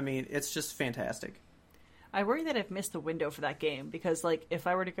 really. I mean, it's just fantastic. I worry that I've missed the window for that game, because, like, if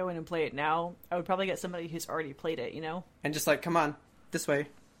I were to go in and play it now, I would probably get somebody who's already played it, And just like, come on, this way.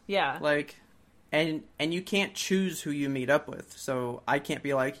 Yeah. Like, and you can't choose who you meet up with, so I can't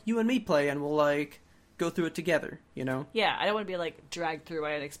be like, you and me play, and we'll, like... go through it together, Yeah, I don't want to be like dragged through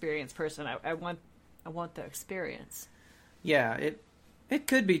by an experienced person. I want the experience. Yeah, it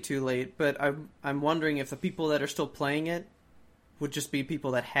could be too late, but I'm wondering if the people that are still playing it would just be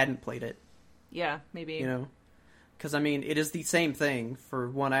people that hadn't played it. Yeah, maybe. Because I mean, it is the same thing for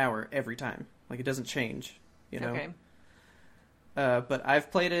 1 hour every time. Like it doesn't change. Okay. But I've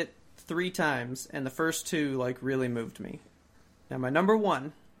played it 3 times, and the first 2 like really moved me. Now my number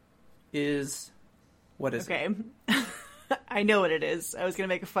 1 is. What is it? Okay. I know what it is. I was going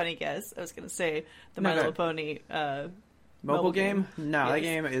to make a funny guess. I was going to say the My Little Pony mobile game? No, yes. That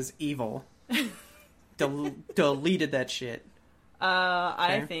game is evil. Deleted that shit.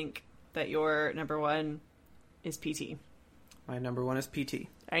 I think that your number 1 is PT. My number 1 is PT.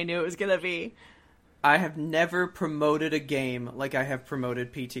 I knew it was going to be. I have never promoted a game like I have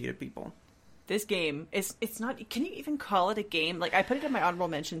promoted PT to people. This game, it's not... Can you even call it a game? Like, I put it in my honorable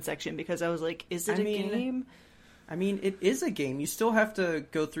mention section because I was like, is it a game? I mean, it is a game. You still have to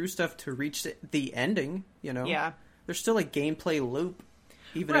go through stuff to reach the ending, Yeah. There's still a gameplay loop,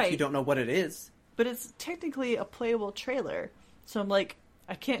 even if you don't know what it is. But it's technically a playable trailer. So I'm like,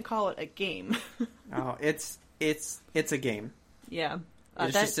 I can't call it a game. Oh, it's a game. Yeah.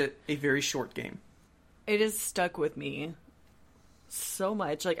 It's just a very short game. It has stuck with me so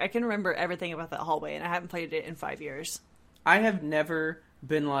much. Like, I can remember everything about that hallway, and I haven't played it in 5 years. I have never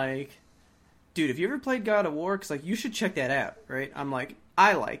been like, dude, have you ever played God of War? Because, like, you should check that out, right? I'm like,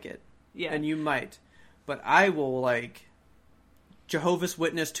 I like it. Yeah. And you might. But I will, like, Jehovah's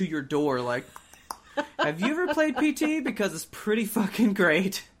Witness to your door, like, have you ever played PT? Because it's pretty fucking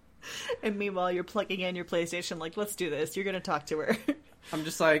great. And meanwhile, you're plugging in your PlayStation, like, let's do this. You're going to talk to her. I'm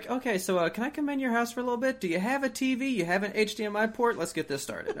just like, okay, so can I come in your house for a little bit? Do you have a TV? You have an HDMI port? Let's get this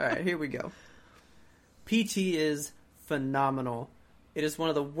started. All right, here we go. PT is phenomenal. It is one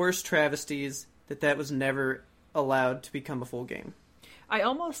of the worst travesties that was never allowed to become a full game. I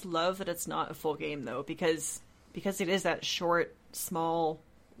almost love that it's not a full game though, because it is that short, small,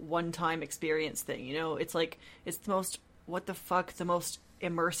 one-time experience thing. You know, it's like it's the most the most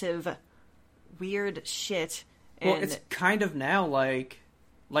immersive, weird shit. And well, it's kind of now like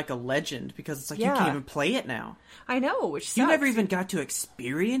a legend because it's like you can't even play it now. I know, which sucks. You never even got to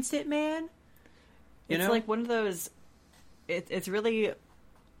experience it, man. It's like one of those. It's really.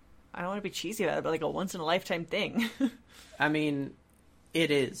 I don't want to be cheesy about it, but like a once in a lifetime thing. I mean,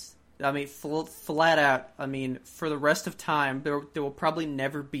 it is. I mean, flat out. I mean, for the rest of time, there will probably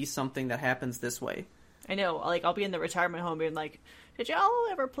never be something that happens this way. I know. Like, I'll be in the retirement home being like, "Did y'all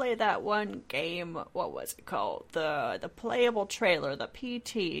ever play that one game? What was it called? The playable trailer, the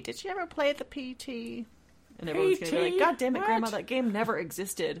PT. Did you ever play the PT?" And everyone's gonna be like, "God damn it, Grandma! That game never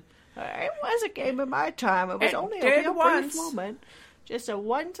existed. It was a game in my time. It was only a real brief moment." Just a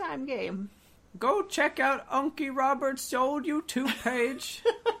one-time game. Go check out Unky Robert's old YouTube page.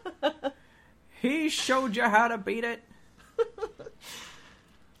 He showed you how to beat it.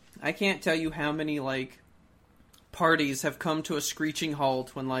 I can't tell you how many, like, parties have come to a screeching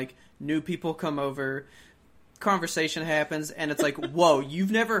halt when, like, new people come over, conversation happens, and it's like, whoa,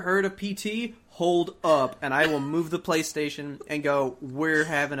 you've never heard of PT? Hold up, and I will move the PlayStation and go, we're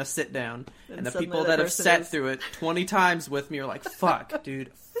having a sit-down. And the people that have sat through it 20 times with me are like, fuck,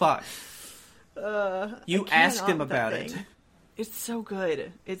 dude, fuck. You asked him about it. It's so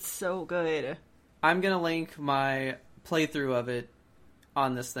good. It's so good. I'm going to link my playthrough of it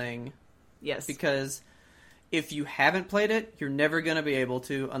on this thing. Yes. Because if you haven't played it, you're never going to be able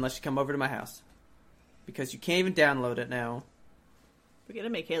to unless you come over to my house. Because you can't even download it now. We're going to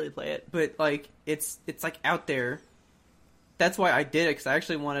make Haley play it. But, like, it's like, out there. That's why I did it, because I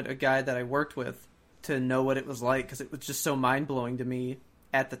actually wanted a guy that I worked with to know what it was like, because it was just so mind-blowing to me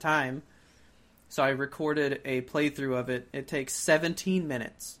at the time. So I recorded a playthrough of it. It takes 17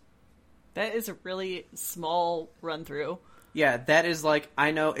 minutes. That is a really small run-through. Yeah, that is like,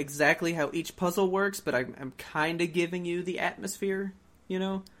 I know exactly how each puzzle works, but I'm kind of giving you the atmosphere, you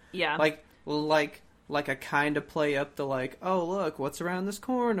know? Yeah. Like I kind of play up the, like, oh, look, what's around this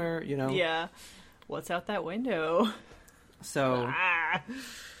corner, you know? Yeah. What's out that window? So,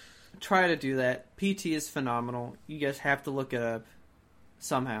 try to do that. PT is phenomenal. You guys have to look it up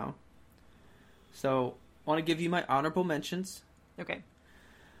somehow. So, I want to give you my honorable mentions. Okay.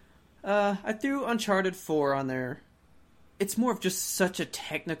 I threw Uncharted 4 on there. It's more of just such a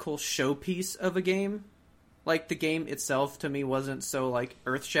technical showpiece of a game. Like, the game itself, to me, wasn't so, like,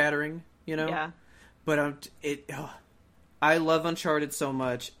 earth-shattering, you know? Yeah. But I love Uncharted so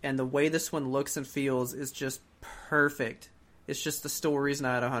much, and the way this one looks and feels is just perfect. It's just the story's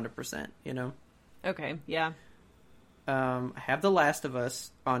not 100%, you know? Okay, yeah. I have The Last of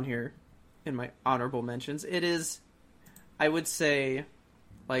Us on here in my honorable mentions. It is, I would say,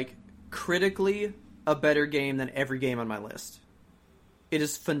 like, critically a better game than every game on my list. It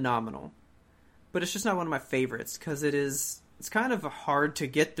is phenomenal. But it's just not one of my favorites, because it's kind of hard to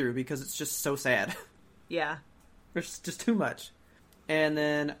get through because it's just so sad. Yeah. There's just too much. And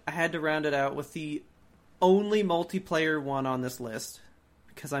then I had to round it out with the only multiplayer one on this list,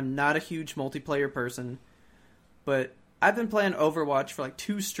 because I'm not a huge multiplayer person, but I've been playing Overwatch for like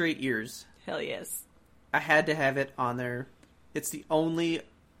 2 straight years. Hell yes. I had to have it on there. It's the only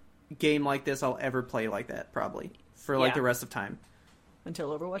game like this I'll ever play like that, probably, for like the rest of time.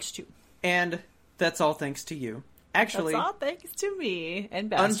 Until Overwatch 2. And that's all thanks to you. Actually, that's all thanks to me and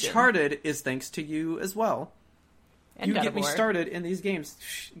Bastion. Uncharted is thanks to you as well. And you God get of me War. started in these games.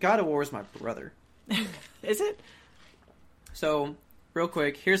 God of War is my brother. Is it? So, real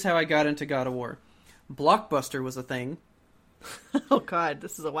quick, here's how I got into God of War. Blockbuster was a thing. Oh god,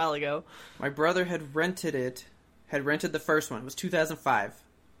 this is a while ago. My brother had rented the first one. It was 2005.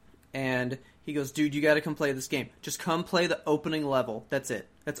 And he goes, dude, you gotta come play this game. Just come play the opening level. That's it.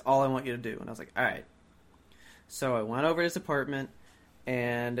 That's all I want you to do. And I was like, alright. So I went over to his apartment,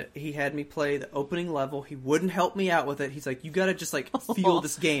 and he had me play the opening level. He wouldn't help me out with it. He's like, you gotta just, like, feel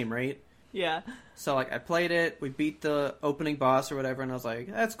this game, right? Yeah. So, like, I played it. We beat the opening boss or whatever, and I was like,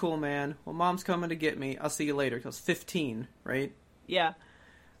 that's cool, man. Well, Mom's coming to get me. I'll see you later. 'Cause I was 15, right? Yeah.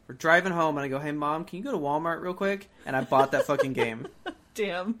 We're driving home, and I go, hey, Mom, can you go to Walmart real quick? And I bought that fucking game.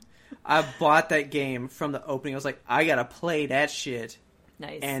 Damn. I bought that game from the opening. I was like, I gotta play that shit.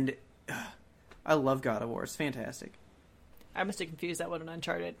 Nice. And I love God of War. It's fantastic. I must have confused that one with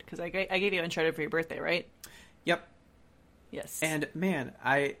Uncharted, because I gave you Uncharted for your birthday, right? Yep. Yes. And, man,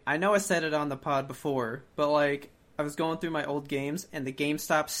 I know I said it on the pod before, but, like, I was going through my old games, and the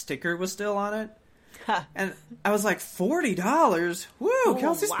GameStop sticker was still on it. And I was like, $40? Woo!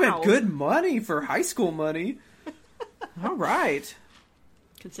 Kelsey spent good money for high school money. All right.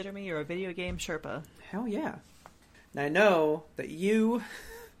 Consider me your video game Sherpa. Hell yeah. Now I know that you...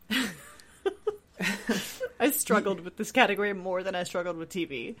 I struggled with this category more than I struggled with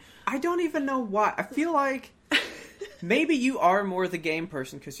TV. I don't even know why. I feel like maybe you are more the game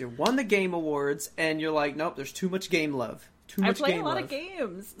person because you won the game awards and you're like, nope, there's too much game love. Too much game love. I play a lot of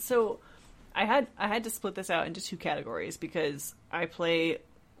games. So I had to split this out into two categories because I play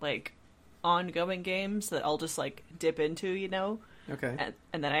like ongoing games that I'll just like dip into, you know? Okay.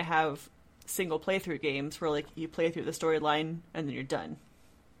 And then I have single playthrough games where like you play through the storyline and then you're done.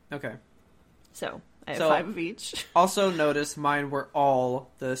 Okay. So I have 5 of each. Also notice mine were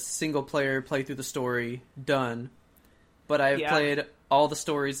all the single player play through the story done. But I have played all the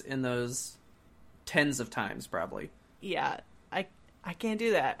stories in those tens of times probably. Yeah. I can't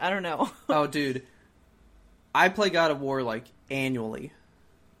do that. I don't know. Oh dude. I play God of War like annually.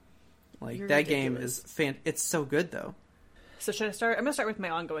 Like You're that ridiculous. game is it's so good though. So should I start? I'm going to start with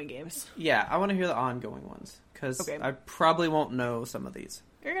my ongoing games. Yeah, I want to hear the ongoing ones because I probably won't know some of these.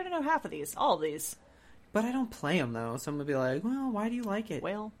 You're going to know half of these. All of these. But I don't play them though. Someone will be like, "Well, why do you like it?"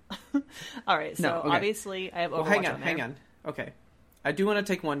 Well, all right. So obviously, I have Overwatch. Hang on. Okay, I do want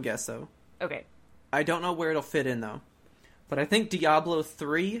to take one guess though. Okay. I don't know where it'll fit in though, but I think Diablo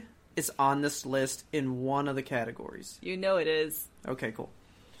 3 is on this list in one of the categories. You know it is. Okay, cool.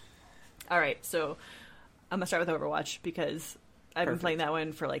 All right, so I'm gonna start with Overwatch because I've been playing that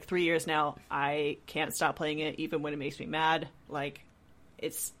one for like 3 years now. I can't stop playing it, even when it makes me mad. Like,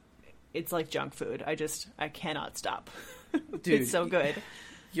 it's like junk food. I cannot stop. Dude, it's so good.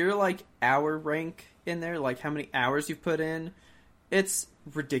 You're like hour rank in there, like how many hours you've put in. It's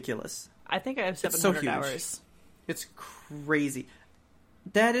ridiculous. I think I have 700 so huge. hours. It's crazy.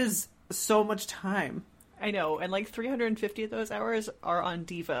 That is so much time. I know, and like 350 of those hours are on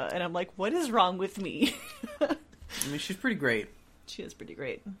Diva, and I'm like, what is wrong with me? I mean, she's pretty great. She is pretty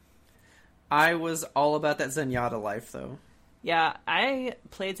great. I was all about that Zenyatta life, though. Yeah, I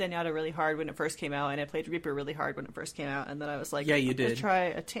played Zenyatta really hard when it first came out, and I played Reaper really hard when it first came out, and then I was like, yeah, you did. Let's try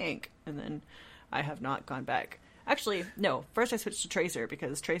a tank, and then I have not gone back. Actually, no, first I switched to Tracer,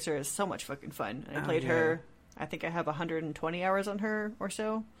 because Tracer is so much fucking fun, and I played her, I think I have 120 hours on her or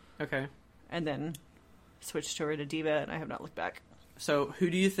so. Okay. And then switched over to D.Va, and I have not looked back. So,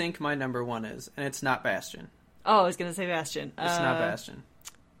 who do you think my number one is? And it's not Bastion. Oh, I was going to say Bastion. It's not Bastion.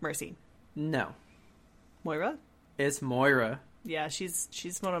 Mercy. No. Moira? It's Moira. Yeah, she's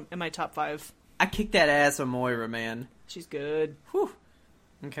in my top 5. I kicked that ass of Moira, man. She's good. Whew.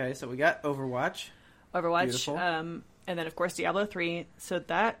 Okay, so we got Overwatch. Beautiful. And then, of course, Diablo 3. So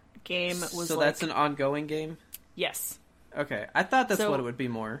that game was So that's an ongoing game? Yes. Okay, I thought that's what it would be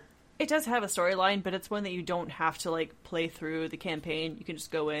more. It does have a storyline, but it's one that you don't have to, like, play through the campaign. You can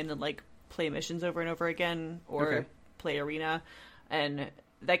just go in and, like, play missions over and over again, or play Arena. And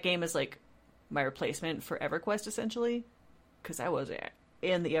that game is, like, my replacement for EverQuest, essentially. Because I was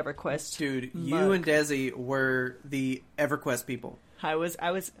in the EverQuest. Dude, you and Desi were the EverQuest people. I was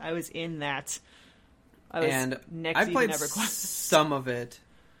in that. I was next I to played EverQuest. some of it,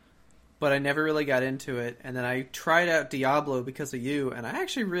 but I never really got into it. And then I tried out Diablo because of you, and I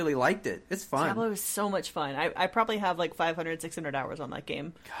actually really liked it. It's fun. Diablo is so much fun. I probably have like 500, 600 hours on that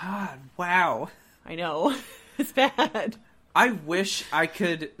game. God, wow. I know. It's bad. I wish I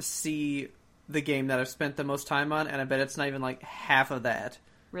could see the game that I've spent the most time on, and I bet it's not even like half of that.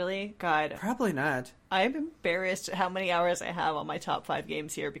 Really? God. Probably not. I'm embarrassed at how many hours I have on my top 5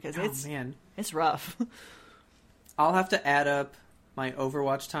 games here because it's rough. I'll have to add up my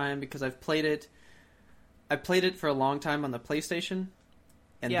Overwatch time because I've played it. I played it for a long time on the PlayStation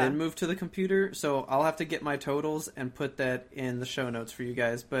and then moved to the computer, so I'll have to get my totals and put that in the show notes for you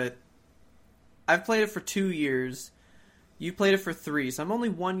guys. But I've played it for 2 years. You played it for 3, so I'm only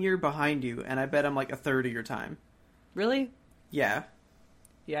 1 year behind you, and I bet I'm like a third of your time. Really? Yeah.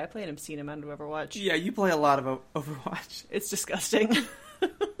 Yeah, I play an obscene amount of Overwatch. Yeah, you play a lot of Overwatch. It's disgusting.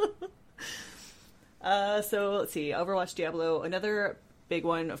 So, let's see. Overwatch, Diablo. Another big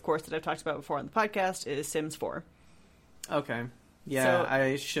one, of course, that I've talked about before on the podcast is Sims 4. Okay. Yeah, so,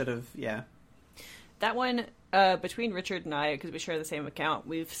 I should have, That one, between Richard and I, because we share the same account,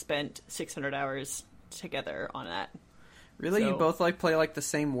 we've spent 600 hours together on that. Really? So, you both play the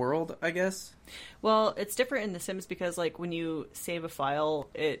same world, I guess? Well, it's different in The Sims because when you save a file,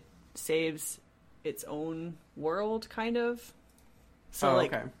 it saves its own world, kind of. So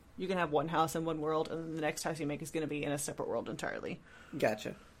okay. You can have one house in one world, and then the next house you make is going to be in a separate world entirely.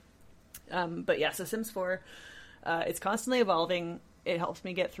 Gotcha. But yeah, so Sims 4, it's constantly evolving. It helps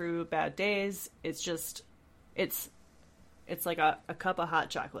me get through bad days. It's just, it's like a cup of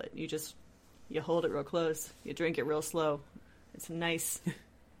hot chocolate. You hold it real close. You drink it real slow. It's nice.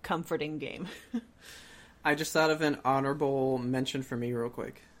 comforting game. I just thought of an honorable mention for me real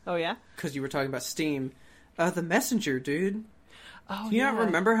quick. Oh, yeah? Because you were talking about Steam. The Messenger, dude. Oh, Do you not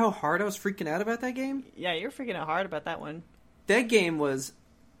remember how hard I was freaking out about that game? Yeah, you're freaking out hard about that one. That game was...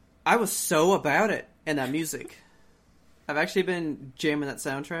 I was so about it, and that music. I've actually been jamming that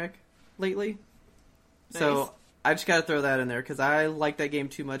soundtrack lately. Nice. So I just gotta throw that in there, because I like that game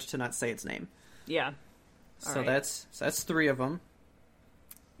too much to not say its name. Yeah. So right. that's 3 of them.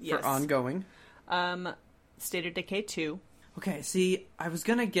 Yes. For ongoing. State of Decay 2. Okay, see, I was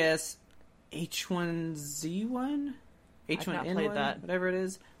gonna guess H1Z1? I've not H1N1? played that. Whatever it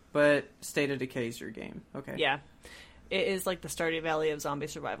is. But State of Decay is your game. Okay. Yeah. It is like the Stardew Valley of zombie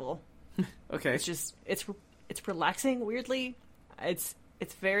survival. Okay. It's just, it's relaxing, weirdly. It's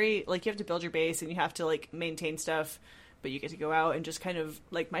very, like, you have to build your base and you have to, like, maintain stuff, but you get to go out and just kind of,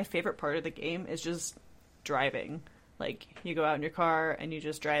 like, my favorite part of the game is just driving. Like, you go out in your car and you're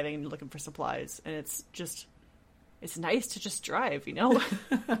just driving and looking for supplies, and it's nice to just drive, you know?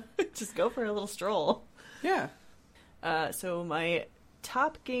 Just go for a little stroll. Yeah. So my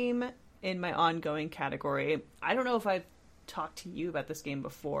top game in my ongoing category, I don't know if I've talked to you about this game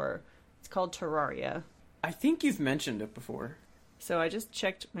before. It's called Terraria. I think you've mentioned it before. So I just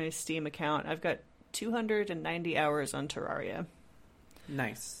checked my Steam account. I've got 290 hours on Terraria.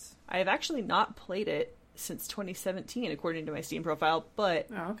 Nice. I have actually not played it since 2017, according to my Steam profile, but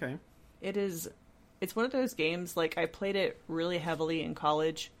Oh, okay. it's one of those games, like, I played it really heavily in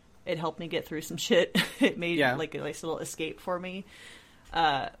college. It helped me get through some shit. It made, like, a nice little escape for me.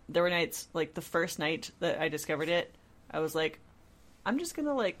 There were nights, like, the first night that I discovered it, I was like, I'm just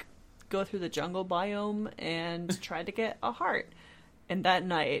gonna, like, go through the jungle biome and try to get a heart. And that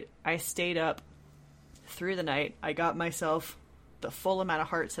night, I stayed up through the night. I got myself the full amount of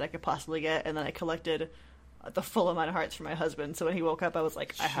hearts that I could possibly get, and then I collected the full amount of hearts for my husband. So when he woke up, I was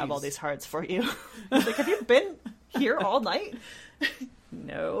like, I have all these hearts for you. I was like, have you been here all night?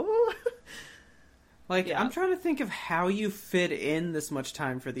 No. Like, Yeah. I'm trying to think of how you fit in this much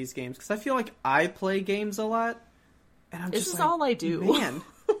time for these games, because I feel like I play games a lot, and I'm This just is like, all I do. Man.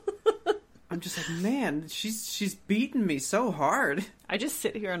 I'm just like, man, she's beating me so hard. I just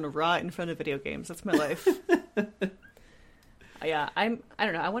sit here and rot in front of video games. That's my life. Yeah, I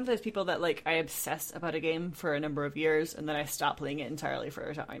don't know. I'm one of those people that, like, I obsess about a game for a number of years, and then I stop playing it entirely for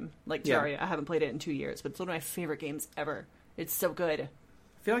a time. Like Terraria, I haven't played it in 2 years, but it's one of my favorite games ever. It's so good. I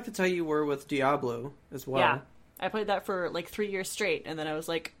feel like that's how you were with Diablo as well. Yeah, I played that for, like, 3 years straight, and then I was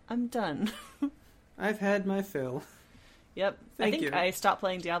like, I'm done. I've had my fill. Yep. Thank I think you. I stopped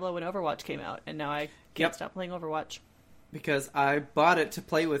playing Diablo when Overwatch came out, and now I can't stop playing Overwatch. Because I bought it to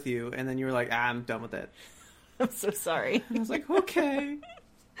play with you, and then you were like, I'm done with it. I'm so sorry. And I was like, okay.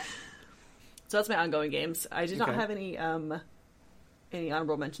 So that's my ongoing games. I did not Okay. have any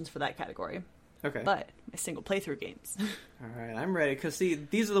honorable mentions for that category. Okay. But my single playthrough games. All right, I'm ready. Because, see,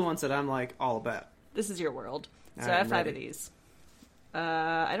 these are the ones that I'm, like, all about. This is your world. So All I right, have I'm 5 of ready. these.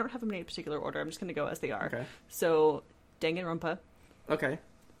 I don't have them in any particular order. I'm just going to go as they are. Okay. So, Danganronpa. Okay.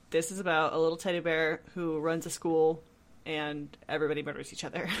 This is about a little teddy bear who runs a school and everybody murders each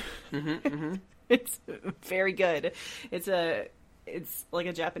other. It's very good. It's like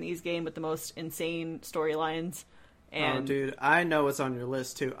a Japanese game with the most insane storylines. And Oh, dude, I know what's on your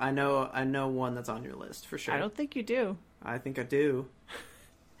list, too. I know one that's on your list, for sure. I don't think you do. I think I do.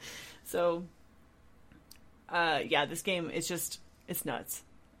 So, yeah, this game is just, it's nuts.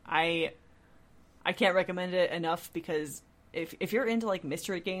 I can't recommend it enough because if you're into, like,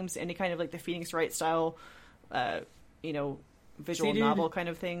 mystery games, any kind of, like, the Phoenix Wright style, visual See, dude, novel kind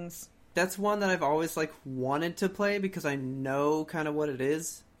of things. That's one that I've always, like, wanted to play because I know kind of what it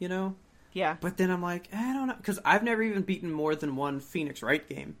is, you know? Yeah. But then I'm like, I don't know. Because I've never even beaten more than one Phoenix Wright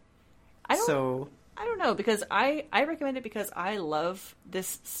game. I don't know, because I recommend it because I love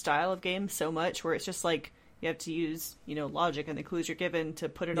this style of game so much where it's just like you have to use, logic and the clues you're given to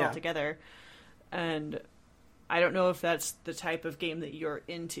put it all together. And I don't know if that's the type of game that you're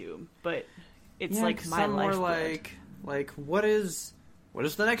into, but it's like my life. More like what is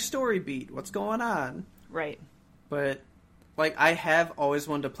the next story beat? What's going on? Right. But like I have always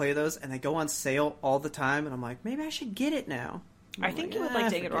wanted to play those, and they go on sale all the time, and I'm like, maybe I should get it now. I think you would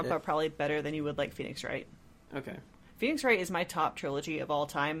like Danganronpa probably better than you would like Phoenix Wright. Okay. Phoenix Wright is my top trilogy of all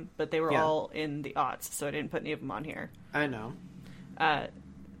time, but they were all in the aughts, so I didn't put any of them on here. I know. I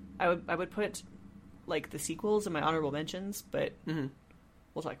would put like the sequels in my honorable mentions, but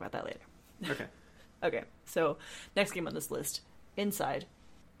we'll talk about that later. Okay. Okay, so next game on this list, Inside.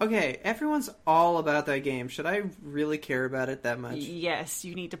 Okay, everyone's all about that game. Should I really care about it that much? Yes,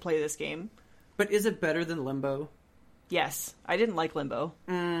 you need to play this game. But is it better than Limbo? Yes, I didn't like Limbo.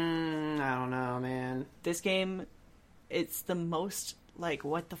 I don't know, man. This game, it's the most, like,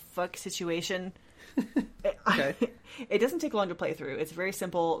 what the fuck situation. Okay. It doesn't take long to play through. It's very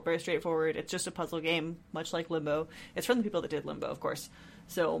simple, very straightforward. It's just a puzzle game, much like Limbo. It's from the people that did Limbo, of course.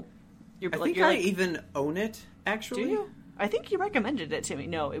 So, I think I even own it, actually. Do you? I think you recommended it to me.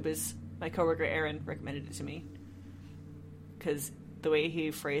 No, it was my coworker Aaron recommended it to me. Because the way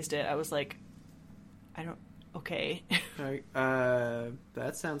he phrased it, I was like, I don't... Okay. Like,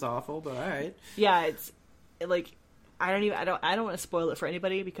 that sounds awful, but alright. Yeah, it's like I don't want to spoil it for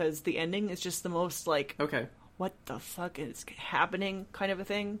anybody because the ending is just the most like Okay. what the fuck is happening kind of a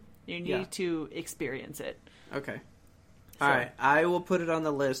thing. You need to experience it. Okay. So, Alright, I will put it on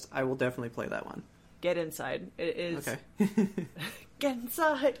the list. I will definitely play that one. get inside. It is Okay. get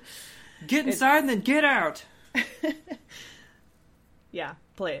inside. Get inside and then get out! Yeah,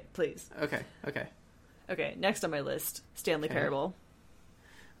 play it, please. Okay, okay. Okay, next on my list, Stanley Okay. Parable.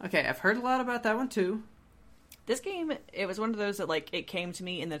 Okay, I've heard a lot about that one too. This game, it was one of those that like it came to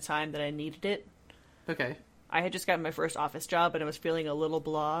me in the time that I needed it. Okay. I had just gotten my first office job and I was feeling a little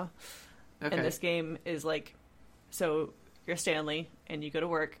blah. Okay. And this game is like, so you're Stanley and you go to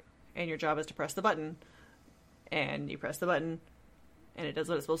work and your job is to press the button and you press the button and it does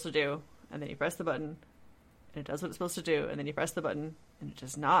what it's supposed to do and then you press the button and it does what it's supposed to do and then you press the button and it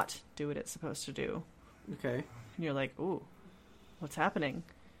does not do what it's supposed to do. Okay. And you're like, ooh, what's happening?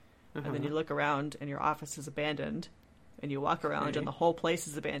 Uh-huh. And then you look around and your office is abandoned and you walk around Okay. and the whole place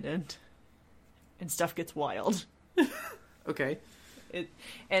is abandoned and stuff gets wild. Okay.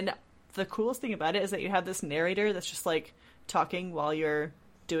 And the coolest thing about it is that you have this narrator that's just like talking while you're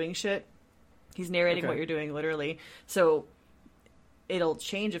doing shit. He's narrating Okay. what you're doing literally. So it'll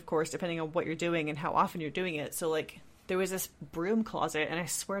change, of course, depending on what you're doing and how often you're doing it. So like there was this broom closet and I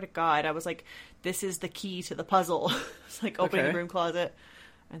swear to God, I was like, this is the key to the puzzle. It's like opening the Okay. broom closet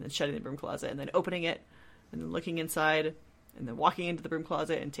and then shutting the broom closet and then opening it and then looking inside and then walking into the broom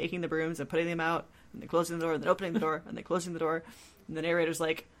closet and taking the brooms and putting them out and then closing the door and then opening the door and then closing the door. And the narrator's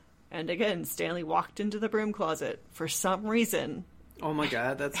like, and again, Stanley walked into the broom closet for some reason. Oh my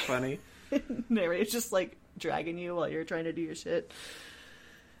god, that's funny. Narrator's just like dragging you while you're trying to do your shit.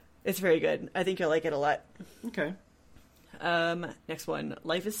 It's very good. I think you'll like it a lot. Okay. Next one,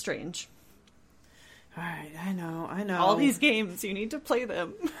 Life is Strange. Alright, I know. All these games, you need to play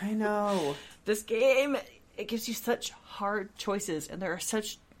them. I know. This game, it gives you such hard choices, and there are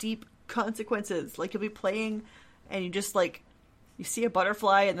such deep consequences. Like, you'll be playing, and you just, like, you see a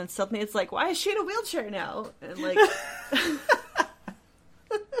butterfly, and then suddenly it's like, why is she in a wheelchair now? And, like...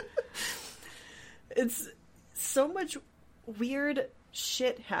 it's so much weird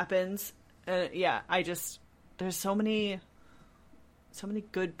shit happens. And, yeah, there's so many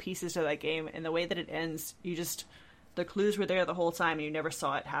good pieces to that game, and the way that it ends, the clues were there the whole time and you never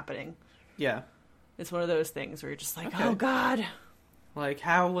saw it happening. Yeah. It's one of those things where you're just like, Okay. oh god. Like,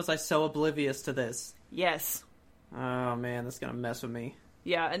 how was I so oblivious to this? Yes. Oh man, that's gonna mess with me.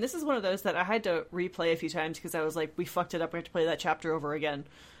 Yeah, and this is one of those that I had to replay a few times because I was like, we fucked it up, we have to play that chapter over again.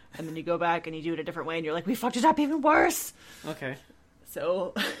 And then you go back and you do it a different way and you're like, we fucked it up even worse! Okay.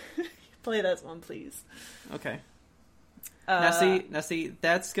 So, play that one, please. Okay. Now see,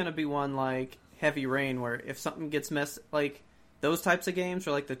 that's gonna be one like Heavy Rain, where if something gets messed, like those types of games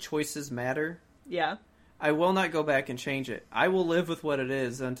where like the choices matter, Yeah. I will not go back and change it. I will live with what it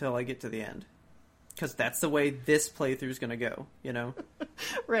is until I get to the end, because that's the way this playthrough is gonna go. You know,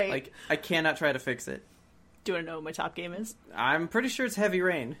 Right. like I cannot try to fix it. Do you want to know what my top game is? I'm pretty sure it's Heavy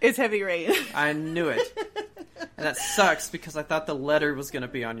Rain. It's Heavy Rain. I knew it, and that sucks because I thought The Letter was gonna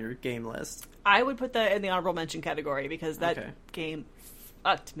be on your game list. I would put that in the honorable mention category because that Okay. game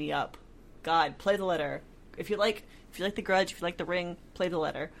fucked me up. God, play The Letter. If you like The Grudge, if you like The Ring, play The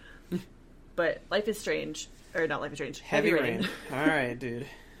Letter. But Life is Strange, or not Life is Strange, Heavy Rain. All right, dude.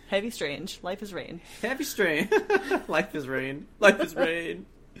 Heavy Strange, Life is Rain. Heavy Strain. Life is rain. Life is rain.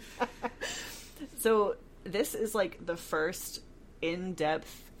 So this is like the first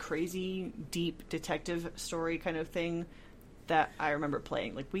in-depth, crazy, deep detective story kind of thing that I remember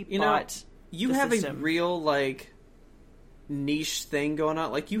playing. Like we bought. You the have system. a real like niche thing going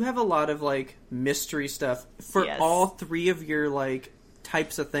on. Like you have a lot of like mystery stuff for Yes. all three of your like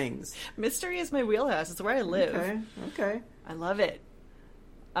types of things. Mystery is my wheelhouse. It's where I live. Okay. I love it.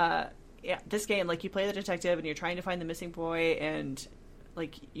 Yeah, this game, like, you play the detective and you're trying to find the missing boy, and,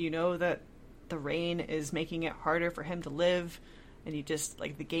 like, you know that the rain is making it harder for him to live, and you just,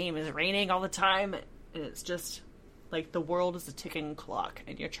 like, the game is raining all the time, and it's just, like, the world is a ticking clock,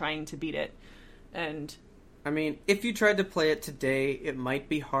 and you're trying to beat it. And I mean, if you tried to play it today, it might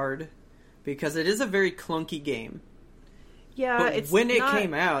be hard because it is a very clunky game. Yeah, But it's when it not-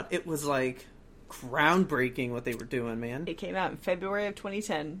 came out, it was like groundbreaking what they were doing, man. It came out in February of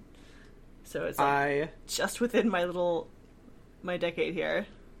 2010, so it's just within my decade here.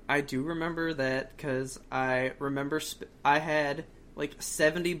 I do remember that because I remember I had like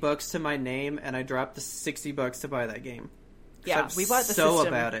 $70 to my name, and I dropped the $60 to buy that game. Yeah, we bought the so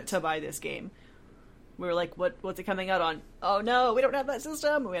system about it. to buy this game. We were like, what's it coming out on? Oh no, we don't have that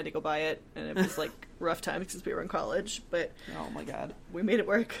system! And we had to go buy it, and it was like rough times because we were in college, but Oh my god. we made it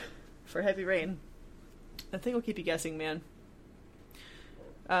work for Heavy Rain. I think will keep you guessing, man.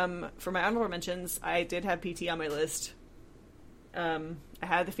 For my honorable mentions, I did have PT on my list. I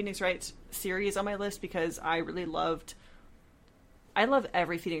had the Phoenix Wright series on my list because I really loved... I love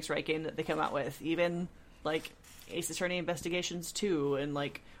every Phoenix Wright game that they come out with, even like Ace Attorney Investigations 2 and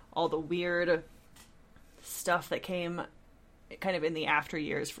like all the weird stuff that came kind of in the after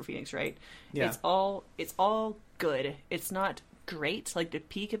years for Phoenix Wright. Yeah. It's all good. It's not great. Like the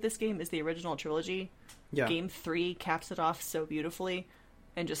peak of this game is the original trilogy. Yeah. Game 3 caps it off so beautifully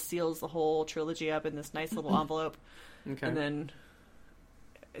and just seals the whole trilogy up in this nice little envelope. Okay. And then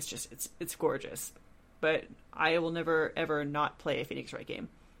it's gorgeous. But I will never ever not play a Phoenix Wright game.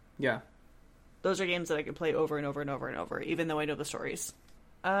 Yeah. Those are games that I can play over and over and over and over, even though I know the stories.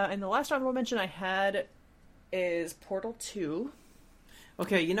 And the last honorable mention I had is Portal 2.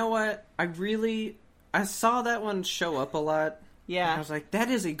 Okay, you know what? I saw that one show up a lot. Yeah. And I was like, that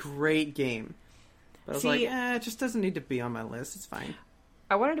is a great game. But I was See, like, it just doesn't need to be on my list. It's fine.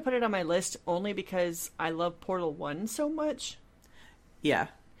 I wanted to put it on my list only because I love Portal 1 so much. Yeah.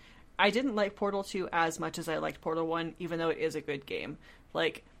 I didn't like Portal 2 as much as I liked Portal 1, even though it is a good game.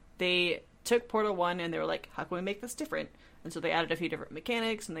 Like, they took Portal 1 and they were like, how can we make this different? And so they added a few different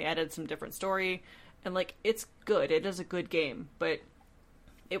mechanics and they added some different story. And, like, it's good. It is a good game. But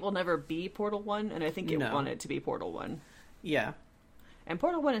it will never be Portal 1, and I think it wanted to be Portal 1. Yeah. And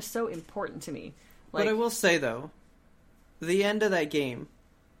Portal 1 is so important to me. Like, But I will say, though, the end of that game,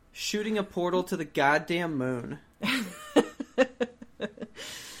 shooting a portal to the goddamn moon.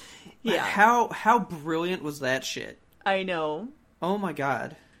 yeah. How brilliant was that shit? I know. Oh my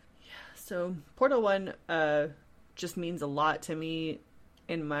god. So Portal 1 just means a lot to me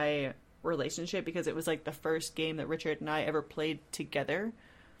in my relationship because it was like the first game that Richard and I ever played together.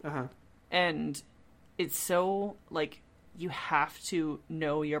 Uh-huh. And it's so, like, you have to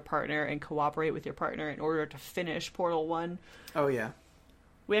know your partner and cooperate with your partner in order to finish Portal 1. Oh, yeah.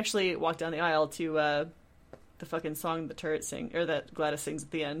 We actually walked down the aisle to the fucking song the Turret sing, or that Gladys sings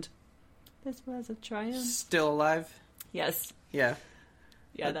at the end. This was a triumph. Still alive? Yes. Yeah.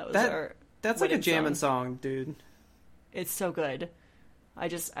 Yeah, that was That's like a wedding jamming song, dude. It's so good.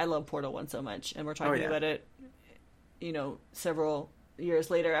 I love Portal 1 so much, and we're talking about it, several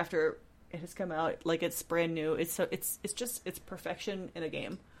years later after it has come out. Like, it's brand new. It's perfection in a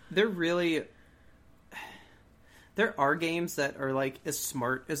game. There are games that are, like, as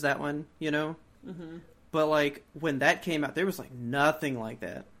smart as that one, Mm-hmm. But, like, when that came out, there was, like, nothing like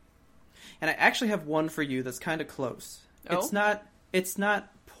that. And I actually have one for you that's kind of close. Oh? It's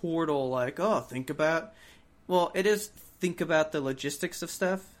not Portal, like, think about the logistics of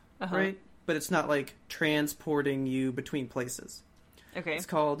stuff, right? But it's not, like, transporting you between places. Okay. It's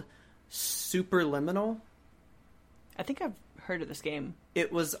called Superliminal. I think I've heard of this game.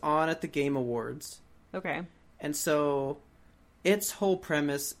 It was on at the Game Awards. Okay. And so its whole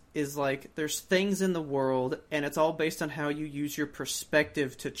premise is, like, there's things in the world, and it's all based on how you use your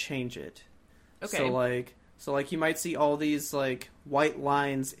perspective to change it. Okay. So you might see all these, like, white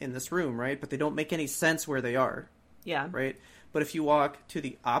lines in this room, right? But they don't make any sense where they are. Yeah. Right? But if you walk to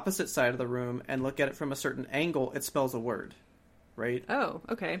the opposite side of the room and look at it from a certain angle, it spells a word. Right? Oh,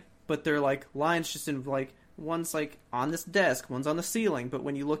 okay. But they're, like, lines just in, like, one's, like, on this desk, one's on the ceiling, but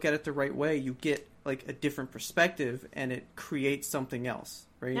when you look at it the right way, you get, like, a different perspective, and it creates something else,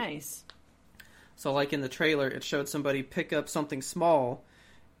 right? Nice. So, like, in the trailer, it showed somebody pick up something small,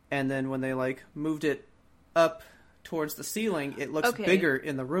 and then when they, like, moved it up towards the ceiling, it looks bigger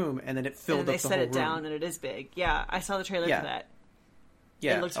in the room, and then it filled up the whole room. And they set it down, and it is big. Yeah, I saw the trailer for that.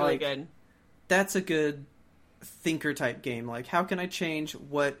 Yeah. It looks really good. That's a good thinker type game. Like, how can I change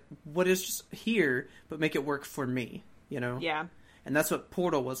what is just here, but make it work for me, Yeah. And that's what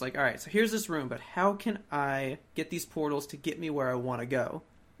Portal was like. All right, so here's this room, but how can I get these portals to get me where I want to go?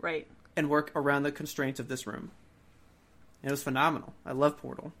 Right. And work around the constraints of this room. And it was phenomenal. I love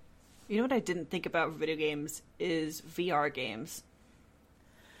Portal. You know what I didn't think about video games is VR games.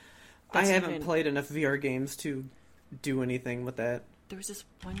 I haven't played enough VR games to do anything with that. There was this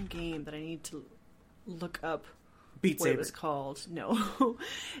one game that I need to look up Beat what Saber. it was called. No.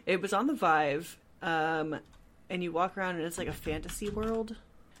 It was on the Vive. and you walk around and it's like a fantasy world.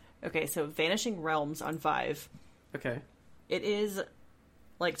 Okay, so Vanishing Realms on Vive. Okay. It is,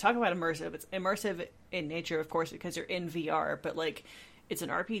 like, talk about immersive. It's immersive in nature, of course, because you're in VR, but, like, it's an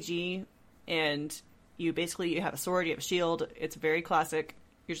RPG, and you have a sword, you have a shield. It's very classic.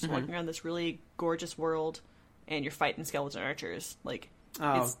 You're just walking around this really gorgeous world, and you're fighting skeleton archers. Like,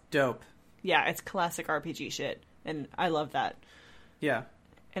 oh, dope. Yeah, it's classic RPG shit, and I love that. Yeah.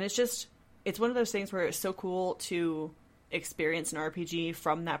 And it's one of those things where it's so cool to experience an RPG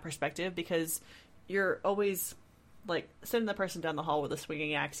from that perspective, because you're always, like, sending the person down the hall with a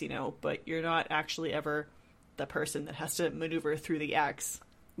swinging axe, but you're not actually ever the person that has to maneuver through the axe.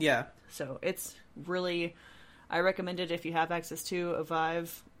 Yeah. So it's really, I recommend it if you have access to a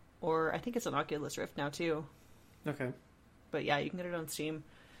Vive, or I think it's an Oculus Rift now too. Okay. But yeah, you can get it on Steam.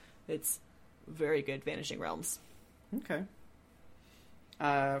 It's very good, Vanishing Realms. Okay.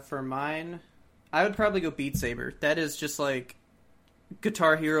 For mine, I would probably go Beat Saber. That is just like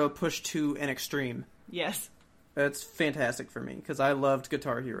Guitar Hero pushed to an extreme. Yes. That's fantastic for me, because I loved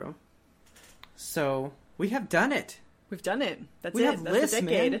Guitar Hero. So, we have done it. We've done it. That's we it. have That's lists, the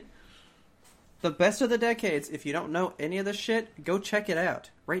decade. man. The best of the decades. If you don't know any of this shit, go check it out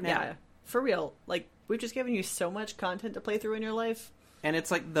right now. Yeah, for real. Like, we've just given you so much content to play through in your life. And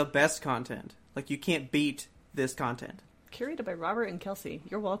it's like the best content. Like, you can't beat this content. Curated by Robert and Kelsey.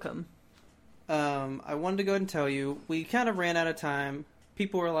 You're welcome. I wanted to go ahead and tell you, we kind of ran out of time.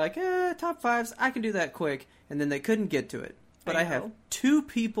 People were like, top fives, I can do that quick. And then they couldn't get to it. But I have two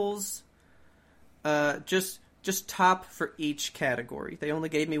people's, just top for each category. They only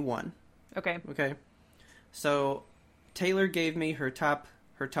gave me one. Okay. Okay. So, Taylor gave me her top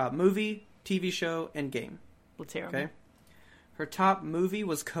movie, TV show, and game. Let's hear 'em. Okay. Her top movie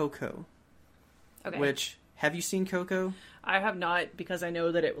was Coco. Okay. Which, have you seen Coco? I have not, because I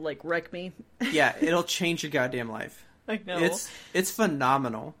know that it would, like, wreck me. Yeah, it'll change your goddamn life. I know. It's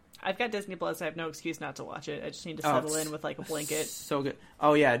phenomenal. I've got Disney Plus. I have no excuse not to watch it. I just need to settle in with, like, a blanket. So good.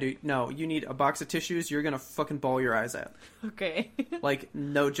 Oh, yeah, dude. No, you need a box of tissues. You're gonna fucking bawl your eyes out. Okay. Like,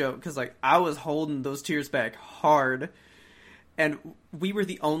 no joke. Because, like, I was holding those tears back hard. And we were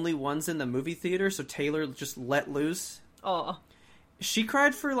the only ones in the movie theater, so Taylor just let loose. Oh. She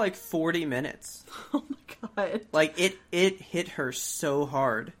cried for, like, 40 minutes. Oh, my God. Like, it hit her so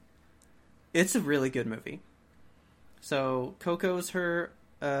hard. It's a really good movie. So, Coco's her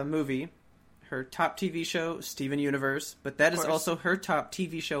movie. Her top TV show, Steven Universe. But that is also her top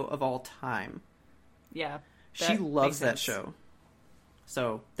TV show of all time. Yeah. She loves that show.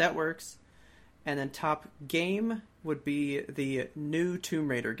 So, that works. And then top game would be the new Tomb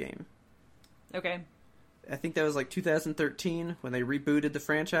Raider game. Okay. I think that was like 2013 when they rebooted the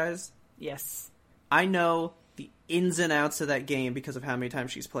franchise. Yes. I know the ins and outs of that game because of how many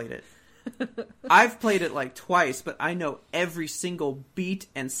times she's played it. I've played it like twice, but I know every single beat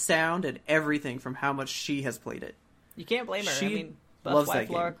and sound and everything from how much she has played it. You can't blame her. She buff loves wife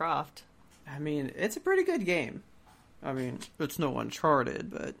that Lara game. Croft. I mean, it's a pretty good game. I mean, it's no Uncharted,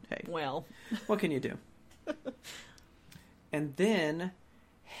 but hey. Well. What can you do? And then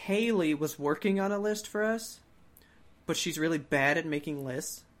Haley was working on a list for us, but she's really bad at making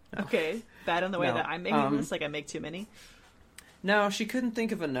lists. No. Okay. Bad in the way that I'm making lists, like I make too many? No, she couldn't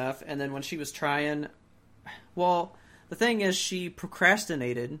think of enough, and then when she was trying... Well, the thing is, she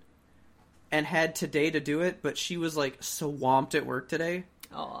procrastinated and had today to do it, but she was, like, swamped at work today.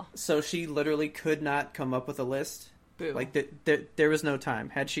 Aw. So she literally could not come up with a list. Boo. Like, there was no time.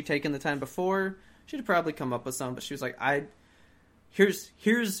 Had she taken the time before, she'd have probably come up with some, but she was like, here's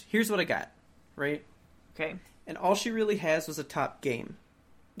what I got, right? Okay. And all she really has was a top game.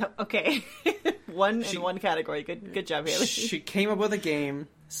 Okay. one category. Good job, Haley. She came up with a game,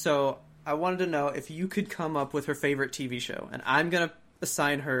 so I wanted to know if you could come up with her favorite TV show, and I'm going to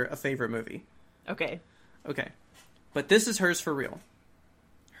assign her a favorite movie. Okay. Okay. But this is hers for real.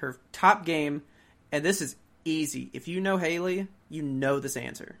 Her top game, and this is easy. If you know Haley, you know this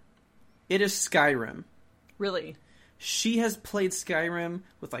answer. It is Skyrim. Really? She has played Skyrim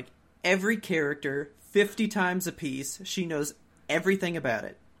with, like, every character 50 times a piece. She knows everything about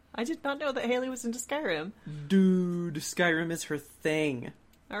it. I did not know that Haley was into Skyrim. Dude, Skyrim is her thing.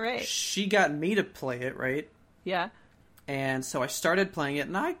 All right. She got me to play it, right? Yeah. And so I started playing it,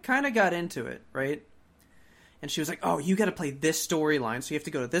 and I kind of got into it, right? And she was like, oh, you got to play this storyline, so you have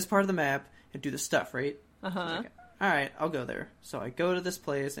to go to this part of the map and do the stuff, right? Uh-huh. Like, all right, I'll go there. So I go to this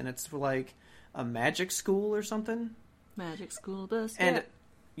place, and it's like a magic school or something. Magic school bus. And, yeah.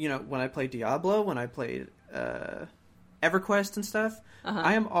 you know, when I played Diablo, when I played EverQuest and stuff,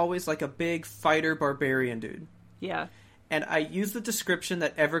 I am always like a big fighter barbarian dude. Yeah. And I use the description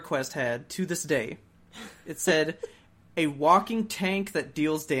that EverQuest had to this day. It said, a walking tank that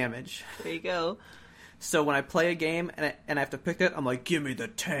deals damage. There you go. So when I play a game and I have to pick it, I'm like, give me the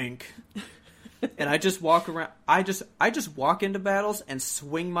tank. And I just walk around. I just walk into battles and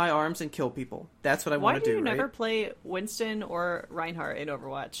swing my arms and kill people. That's what I want to do. Why do you right? never play Winston or Reinhardt in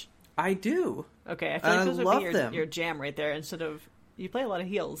Overwatch? I do. Okay, I feel like those would be them. your jam right there. Instead of you play a lot of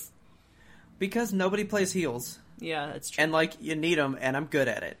heals. Because nobody plays heals. Yeah, that's true. And like you need them, and I'm good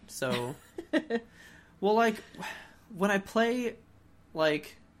at it. So, well, like when I play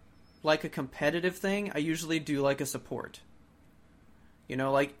like a competitive thing, I usually do like a support. You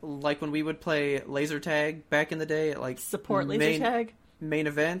know, like when we would play laser tag back in the day, like support laser tag main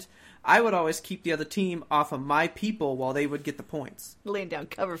event, I would always keep the other team off of my people while they would get the points. Laying down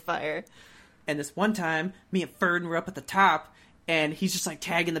cover fire. And this one time, me and Ferdin were up at the top, and he's just like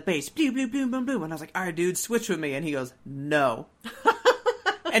tagging the base, blue, blue, boom, boom, boom. And I was like, all right, dude, switch with me. And he goes, no.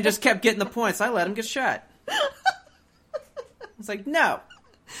 And just kept getting the points. I let him get shot. I was like, no,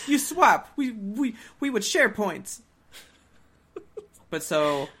 you swap. We would share points. But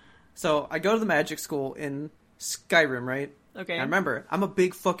so I go to the magic school in Skyrim, right? Okay. And remember, I'm a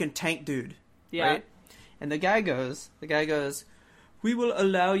big fucking tank dude. Yeah. Right? And the guy goes, we will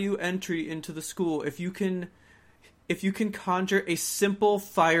allow you entry into the school if you can conjure a simple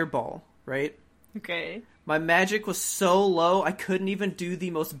fireball, right? Okay. My magic was so low, I couldn't even do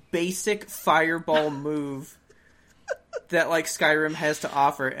the most basic fireball move that like Skyrim has to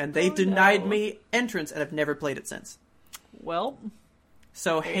offer, and they denied me entrance, and I've never played it since. Well,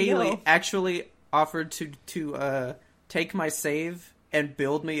 so Haley actually offered to take my save and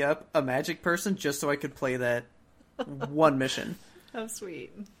build me up a magic person just so I could play that one mission. how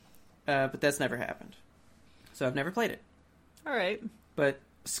sweet. But that's never happened. So I've never played it. All right. But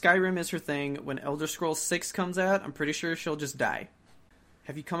Skyrim is her thing. When Elder Scrolls 6 comes out, I'm pretty sure she'll just die.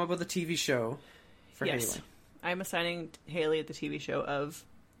 Have you come up with a TV show for Yes. Haley? I'm assigning Haley the TV show of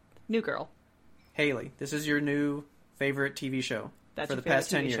New Girl. Haley, this is your new favorite TV show That's for your the past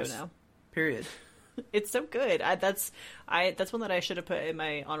favorite 10 TV years. show now. Period. It's so good. That's one that I should have put in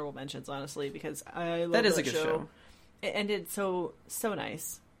my honorable mentions, honestly, because I love That is that a good show. It ended so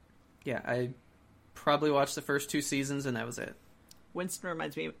nice. Yeah, I probably watched the first 2 seasons and that was it. Winston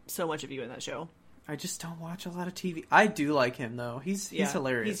reminds me so much of you in that show. I just don't watch a lot of TV. I do like him though. He's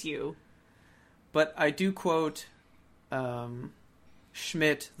hilarious. He's you. But I do quote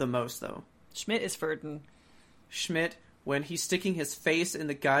Schmidt the most though. Schmidt is Ferdin. Schmidt, when he's sticking his face in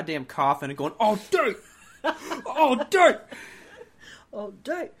the goddamn coffin and going, all day! All day! All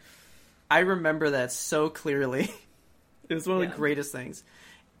day. I remember that so clearly. It was one of the Yeah. greatest things.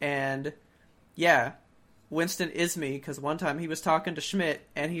 And, yeah, Winston is me, because one time he was talking to Schmidt,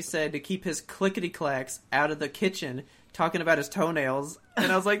 and he said to keep his clickety-clacks out of the kitchen, talking about his toenails.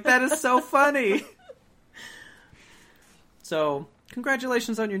 And I was like, that is so funny! So,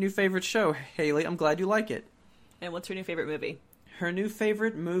 congratulations on your new favorite show, Haley. I'm glad you like it. And what's her new favorite movie? Her new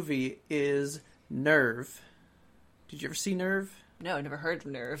favorite movie is Nerve. Did you ever see Nerve? No, I never heard of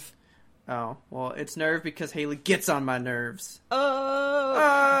Nerve. Oh, well, it's Nerve because Haley gets on my nerves.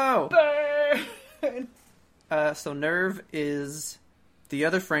 Oh! Burn! So Nerve is the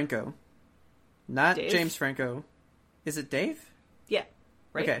other Franco. Not Dave? James Franco. Is it Dave? Yeah.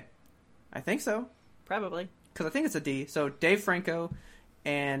 Right? Okay. I think so. Probably. Because I think it's a D. So Dave Franco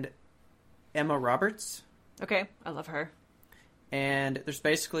and Emma Roberts. Okay. I love her. And there's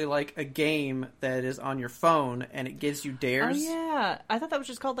basically like a game that is on your phone and it gives you dares. Oh, yeah. I thought that was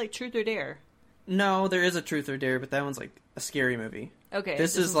just called, like, Truth or Dare. No, there is a Truth or Dare, but that one's like a scary movie. Okay.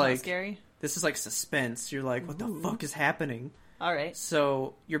 This is one's not like scary? This is like suspense. You're like, what the fuck is happening? All right.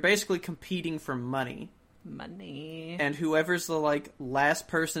 So you're basically competing for money. Money. And whoever's the like last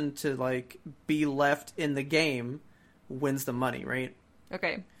person to like be left in the game wins the money, right?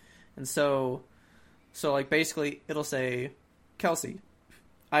 Okay. And so like basically it'll say, Kelsey,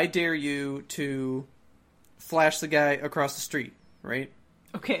 I dare you to flash the guy across the street, right?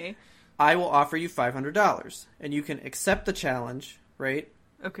 Okay. I will offer you $500 and you can accept the challenge, right?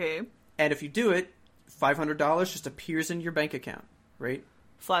 Okay. And if you do it, $500 just appears in your bank account, right?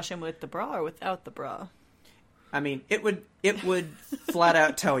 Flash him with the bra or without the bra? I mean, it would flat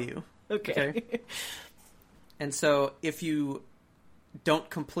out tell you. Okay. And so if you don't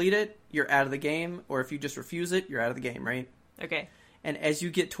complete it, you're out of the game, or if you just refuse it, you're out of the game, right? Okay. And as you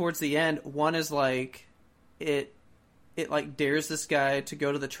get towards the end, one is like it like dares this guy to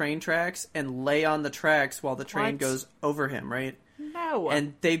go to the train tracks and lay on the tracks while the train What? goes over him, right? No.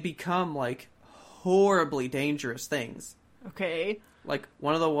 And they become like horribly dangerous things. Okay. Like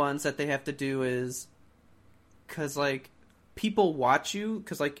one of the ones that they have to do is because like people watch you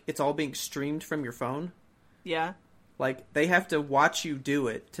because like it's all being streamed from your phone. Yeah. Like they have to watch you do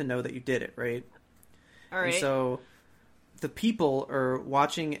it to know that you did it, right? All right. And so the people are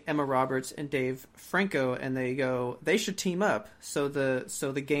watching Emma Roberts and Dave Franco, and they go, they should team up. So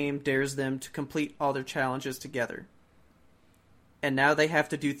the game dares them to complete all their challenges together. And now they have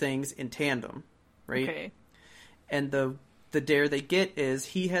to do things in tandem, right? Okay. And the dare they get is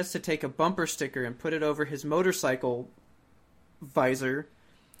he has to take a bumper sticker and put it over his motorcycle visor.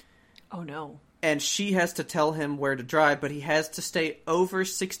 Oh no. And she has to tell him where to drive, but he has to stay over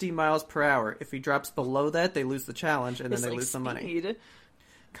 60 miles per hour. If he drops below that, they lose the challenge, and then It's they like lose the money. Speed.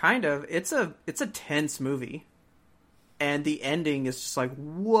 Kind of. It's a tense movie. And the ending is just like,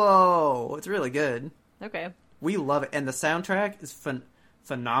 whoa. It's really good. Okay. We love it. And the soundtrack is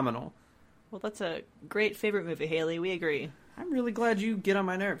phenomenal. Well, that's a great favorite movie, Haley. We agree. I'm really glad you get on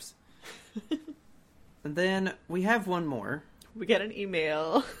my nerves. And then we have one more. We get an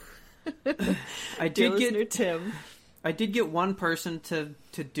email. I Dear did listener get Tim. I did get one person to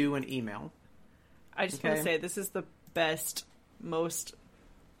do an email. I just want to Okay. say this is the best, most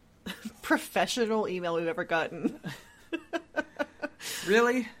professional email we've ever gotten.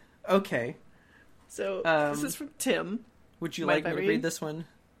 Really? Okay. So this is from Tim. Would you Mind like if me I to read? read this one?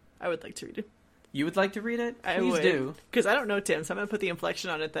 I would like to read it. You would like to read it? I Please would. do. Because I don't know Tim, so I'm going to put the inflection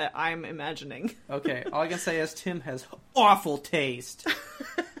on it that I'm imagining. Okay. All I can say is Tim has awful taste.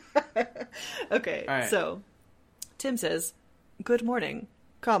 Okay, All right. so Tim says, "Good morning,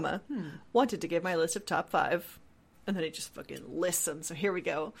 comma, wanted to give my list of top 5." And then he just fucking lists them. So here we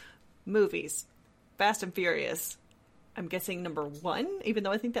go. Movies. Fast and Furious. I'm guessing number 1, even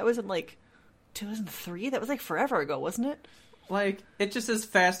though I think that was in like 2003. That was like forever ago, wasn't it? Like, it just says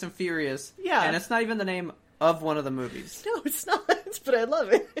Fast and Furious. Yeah. And it's not even the name of one of the movies. No, it's not, but I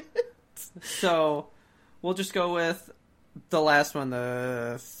love it. So, we'll just go with the last one,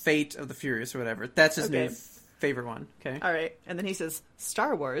 the Fate of the Furious or whatever. That's his Okay. new favorite one. Okay. All right. And then he says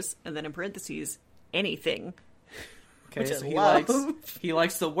Star Wars, and then in parentheses, anything. Okay. Which I So love. he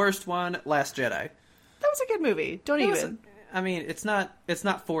likes the worst one, Last Jedi. That was a good movie. Don't It was- even. I mean, it's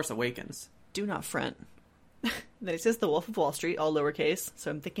not Force Awakens. Do not front. Then he says The Wolf of Wall Street, all lowercase, so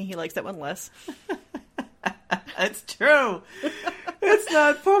I'm thinking he likes that one less. It's true. It's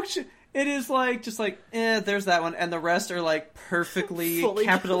not function. It is like just like there's that one, and the rest are like perfectly Fully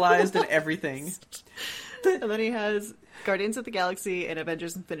capitalized and everything. And then he has Guardians of the Galaxy and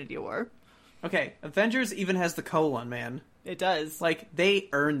Avengers Infinity War. Okay, Avengers even has the colon, man. It does. Like they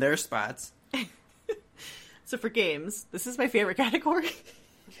earn their spots. So for games, this is my favorite category.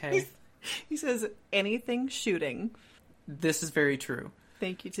 Okay, He says anything shooting. this is very true.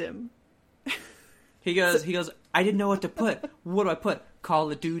 Thank you, Tim. He goes. I didn't know what to put. What do I put?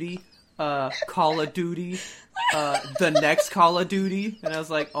 Call of Duty. Call of Duty. The next Call of Duty. And I was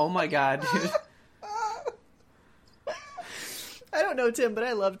like, oh my god, dude. I don't know Tim, but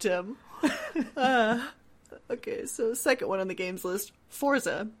I love Tim. Okay, so second one on the games list,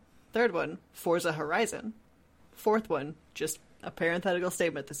 Forza. Third one, Forza Horizon. Fourth one, just a parenthetical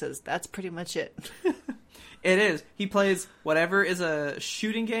statement that says, that's pretty much it. It is. He plays whatever is a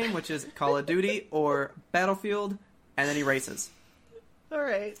shooting game, which is Call of Duty or Battlefield, and then he races. All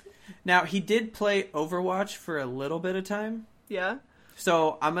right. Now, he did play Overwatch for a little bit of time, Yeah?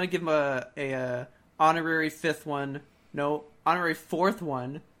 so I'm going to give him a honorary fifth one. No, honorary fourth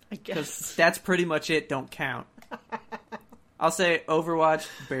one, I because guess. that's pretty much it. Don't count. I'll say Overwatch,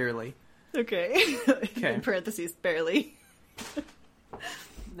 barely. Okay. Okay. In parentheses, barely.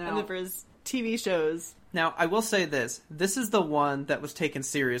 And then for his TV shows, Now, I will say this. This is the one that was taken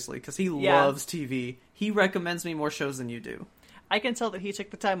seriously, because he Yeah. loves TV. He recommends me more shows than you do. I can tell that he took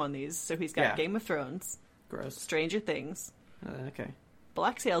the time on these. So he's got Yeah. Game of Thrones, Gross. Stranger Things, Okay.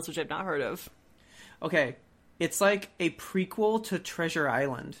 Black Sails, which I've not heard of. Okay. It's like a prequel to Treasure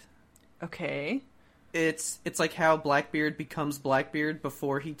Island. Okay. It's like how Blackbeard becomes Blackbeard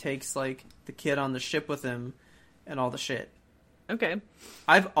before he takes, like, the kid on the ship with him and all the shit. Okay.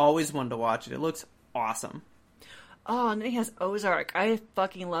 I've always wanted to watch it. It looks awesome. Oh, and then he has Ozark. I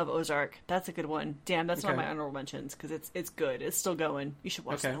fucking love Ozark. That's a good one. Damn, that's one of Okay. my honorable mentions because it's good. It's still going. You should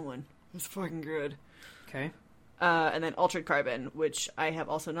watch Okay. that one. It's fucking good. Okay. And then Altered Carbon, which I have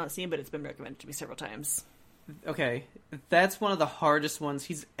also not seen, but it's been recommended to me several times. Okay. That's one of the hardest ones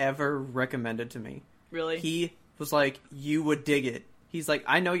he's ever recommended to me. Really? He was like, you would dig it. He's like,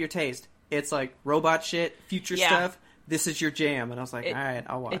 I know your taste. It's like robot shit, future Yeah. stuff. This is your jam. And I was like, It- all right,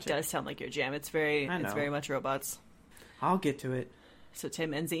 I'll watch it. It does sound like your jam. It's very I know. very much robots. I'll get to it. So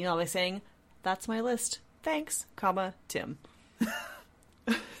Tim ends the email by saying, "That's my list. Thanks, comma, Tim."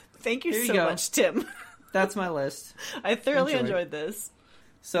 Thank you Here you so go. much, Tim. That's my list. I thoroughly Enjoy. enjoyed this.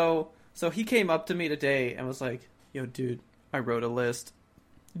 So he came up to me today and was like, "Yo, dude, I wrote a list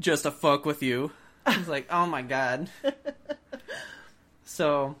just to fuck with you." I was like, "Oh my god."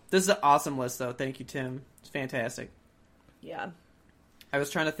 So this is an awesome list, though. Thank you, Tim. It's fantastic. Yeah. I was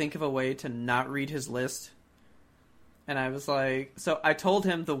trying to think of a way to not read his list. And I was like, so I told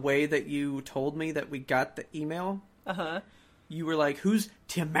him the way that you told me that we got the email. Uh-huh. You were like, "Who's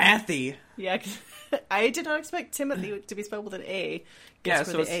Timothy?" Yeah, 'cause I did not expect Timothy to be spelled with an A. Guess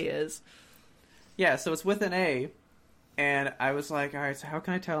Yeah, where so the A is. Yeah, so it's with an A. And I was like, all right, so how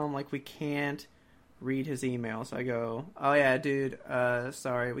can I tell him, like, we can't read his email? So I go, "Oh, yeah, dude,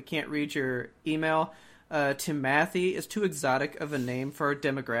 sorry, we can't read your email. Timothy is too exotic of a name for our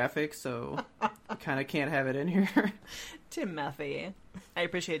demographic, so we kind of can't have it in here." Tim Mathy. I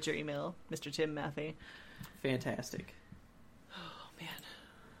appreciate your email, Mr. Tim Mathy. Fantastic. Oh, man.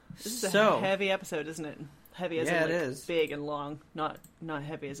 This is So a heavy episode, isn't it? Heavy as Yeah, in, it like, is. big and long. Not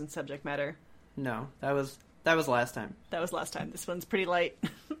heavy as in subject matter. No, that was last time. That was last time. This one's pretty light.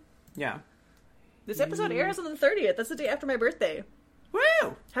 Yeah. This episode airs on the 30th. That's the day after my birthday.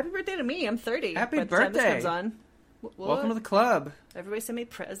 Woo! Happy birthday to me. I'm 30. Happy by the time this birthday. comes on. Welcome to the club. Everybody send me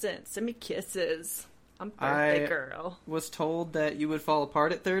presents. Send me kisses. I'm birthday I- girl. Was told that you would fall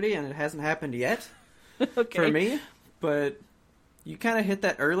apart at 30, and it hasn't happened yet Okay. for me. But you kind of hit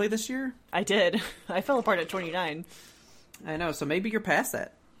that early this year. I did. I fell apart at 29. I know, so maybe you're past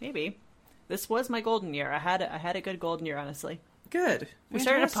that. Maybe. This was my golden year. I had a good golden year, honestly. Good. We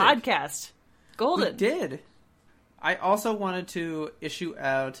started a Fantastic. podcast. Golden. We did. I also wanted to issue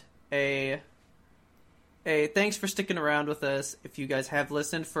out a thanks for sticking around with us. If you guys have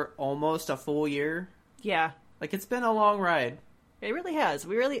listened for almost a full year, Yeah. like, it's been a long ride. It really has.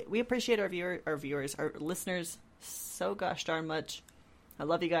 We appreciate our viewers, our listeners so gosh darn much. I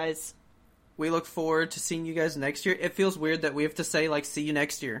love you guys. We look forward to seeing you guys next year. It feels weird that we have to say, like, see you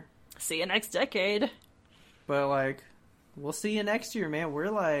next year. See you next decade. But, like, we'll see you next year, man. We're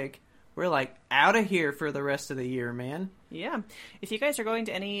out of here for the rest of the year, man. Yeah. If you guys are going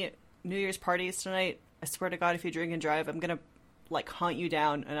to any New Year's parties tonight, I swear to God, if you drink and drive, I'm gonna, like, hunt you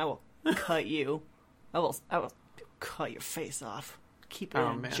down and I will cut you. I will cut your face off. Keep it in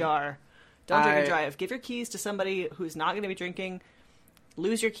a man. jar. Don't drink and drive. Give your keys to somebody who's not going to be drinking.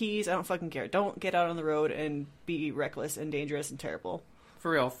 Lose your keys. I don't fucking care. Don't get out on the road and be reckless and dangerous and terrible.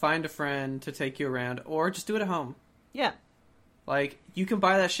 For real, find a friend to take you around, or just do it at home. Yeah. Like, you can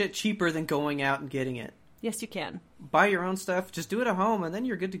buy that shit cheaper than going out and getting it. Yes, you can. Buy your own stuff, just do it at home, and then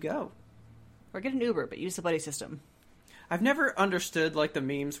you're good to go. Or get an Uber, but use the buddy system. I've never understood, like, the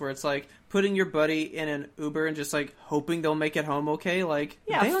memes where it's, like, putting your buddy in an Uber and just, like, hoping they'll make it home okay. Like,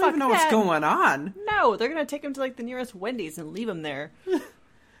 Yeah, they don't fuck even know that. what's going on. No, they're going to take him to, like, the nearest Wendy's and leave him there.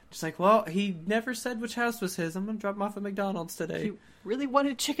 Just like, well, he never said which house was his. I'm going to drop him off at McDonald's today. He really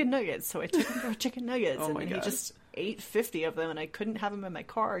wanted chicken nuggets, so I took him for chicken nuggets. Oh and my then God. he just ate 50 of them, and I couldn't have him in my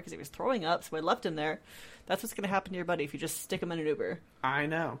car because he was throwing up, so I left him there. That's what's going to happen to your buddy if you just stick him in an Uber. I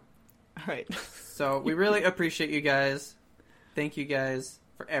know. All right. So we really appreciate you guys. Thank you guys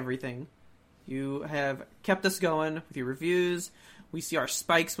for everything. You have kept us going with your reviews. We see our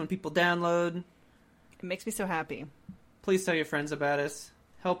spikes when people download. It makes me so happy. Please tell your friends about us.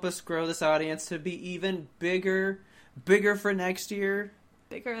 Help us grow this audience to be even bigger for next year.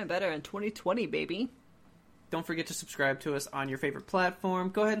 Bigger and better in 2020, baby. Don't forget to subscribe to us on your favorite platform.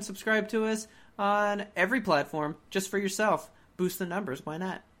 Go ahead and subscribe to us on every platform just for yourself. Boost the numbers. Why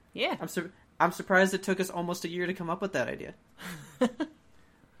not? Yeah. I'm surprised it took us almost a year to come up with that idea.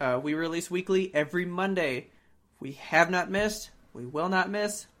 We release weekly every Monday. We have not missed. We will not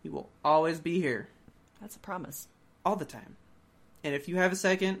miss. We will always be here. That's a promise. All the time. And if you have a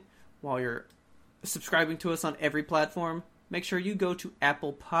second, while you're subscribing to us on every platform, make sure you go to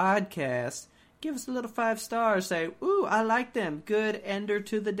Apple Podcasts. Give us a little 5 stars. Say, ooh, I like them. Good ender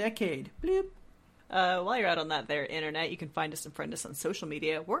to the decade. Bloop. While you're out on that there internet, you can find us and friend us on social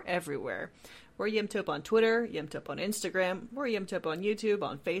media. We're everywhere. We're Yimtope on Twitter, Yimtope on Instagram, we're Yimtope on YouTube,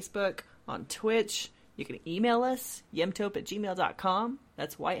 on Facebook, on Twitch. You can email us, yimtope@gmail.com.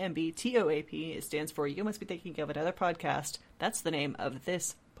 That's YMBTOAP. It stands for You Must Be Thinking of Another Podcast. That's the name of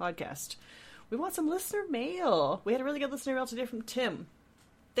this podcast. We want some listener mail. We had a really good listener mail today from Tim.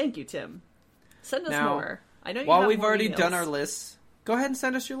 Thank you, Tim. Send us Now, more. I know you while have we've more already emails. done our lists, go ahead and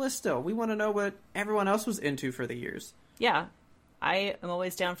send us your list still. We want to know what everyone else was into for the years. Yeah, I am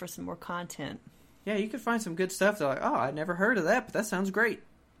always down for some more content. Yeah, you could find some good stuff. They're like, oh, I never heard of that, but that sounds great.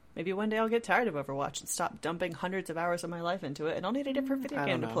 Maybe one day I'll get tired of Overwatch and stop dumping hundreds of hours of my life into it, and I'll need a different video I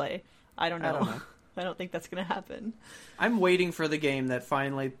game don't to know. play. I don't know. I don't think that's going to happen. I'm waiting for the game that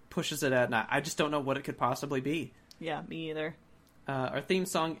finally pushes it out, and I just don't know what it could possibly be. Yeah, me either. Our theme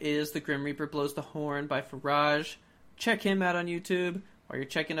song is The Grim Reaper Blows the Horn by Faraj. Check him out on YouTube. While you're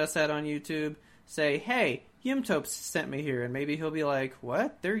checking us out on YouTube, say, hey, Yimtopes sent me here, and maybe he'll be like,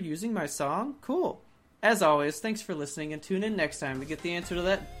 what? They're using my song? Cool. As always, thanks for listening, and tune in next time to get the answer to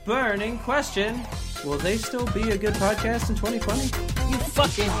that burning question. Will they still be a good podcast in 2020? You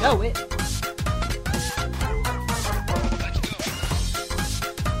fucking know it.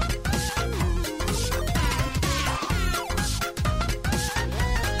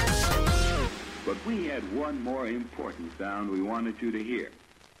 But we had one more important sound we wanted you to hear.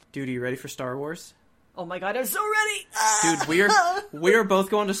 Dude, are you ready for Star Wars? Oh my god, I'm so ready! Dude, we are both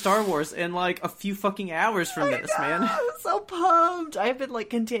going to Star Wars in like a few fucking hours from this, man. I'm so pumped. I've been like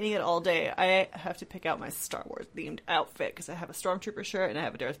containing it all day. I have to pick out my Star Wars themed outfit because I have a Stormtrooper shirt and I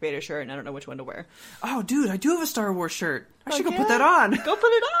have a Darth Vader shirt and I don't know which one to wear. Oh, dude, I do have a Star Wars shirt. I should go yeah? put that on. Go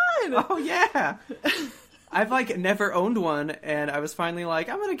put it on! Oh, yeah. I've like never owned one, and I was finally like,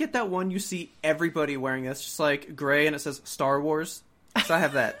 I'm gonna get that one you see everybody wearing. It's just like gray and it says Star Wars. So I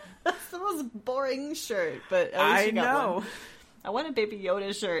have that. That's the most boring shirt, but at least you got one. I want a Baby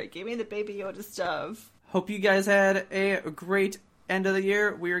Yoda shirt. Give me the Baby Yoda stuff. Hope you guys had a great end of the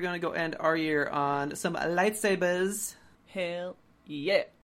year. We are going to go end our year on some lightsabers. Hell yeah.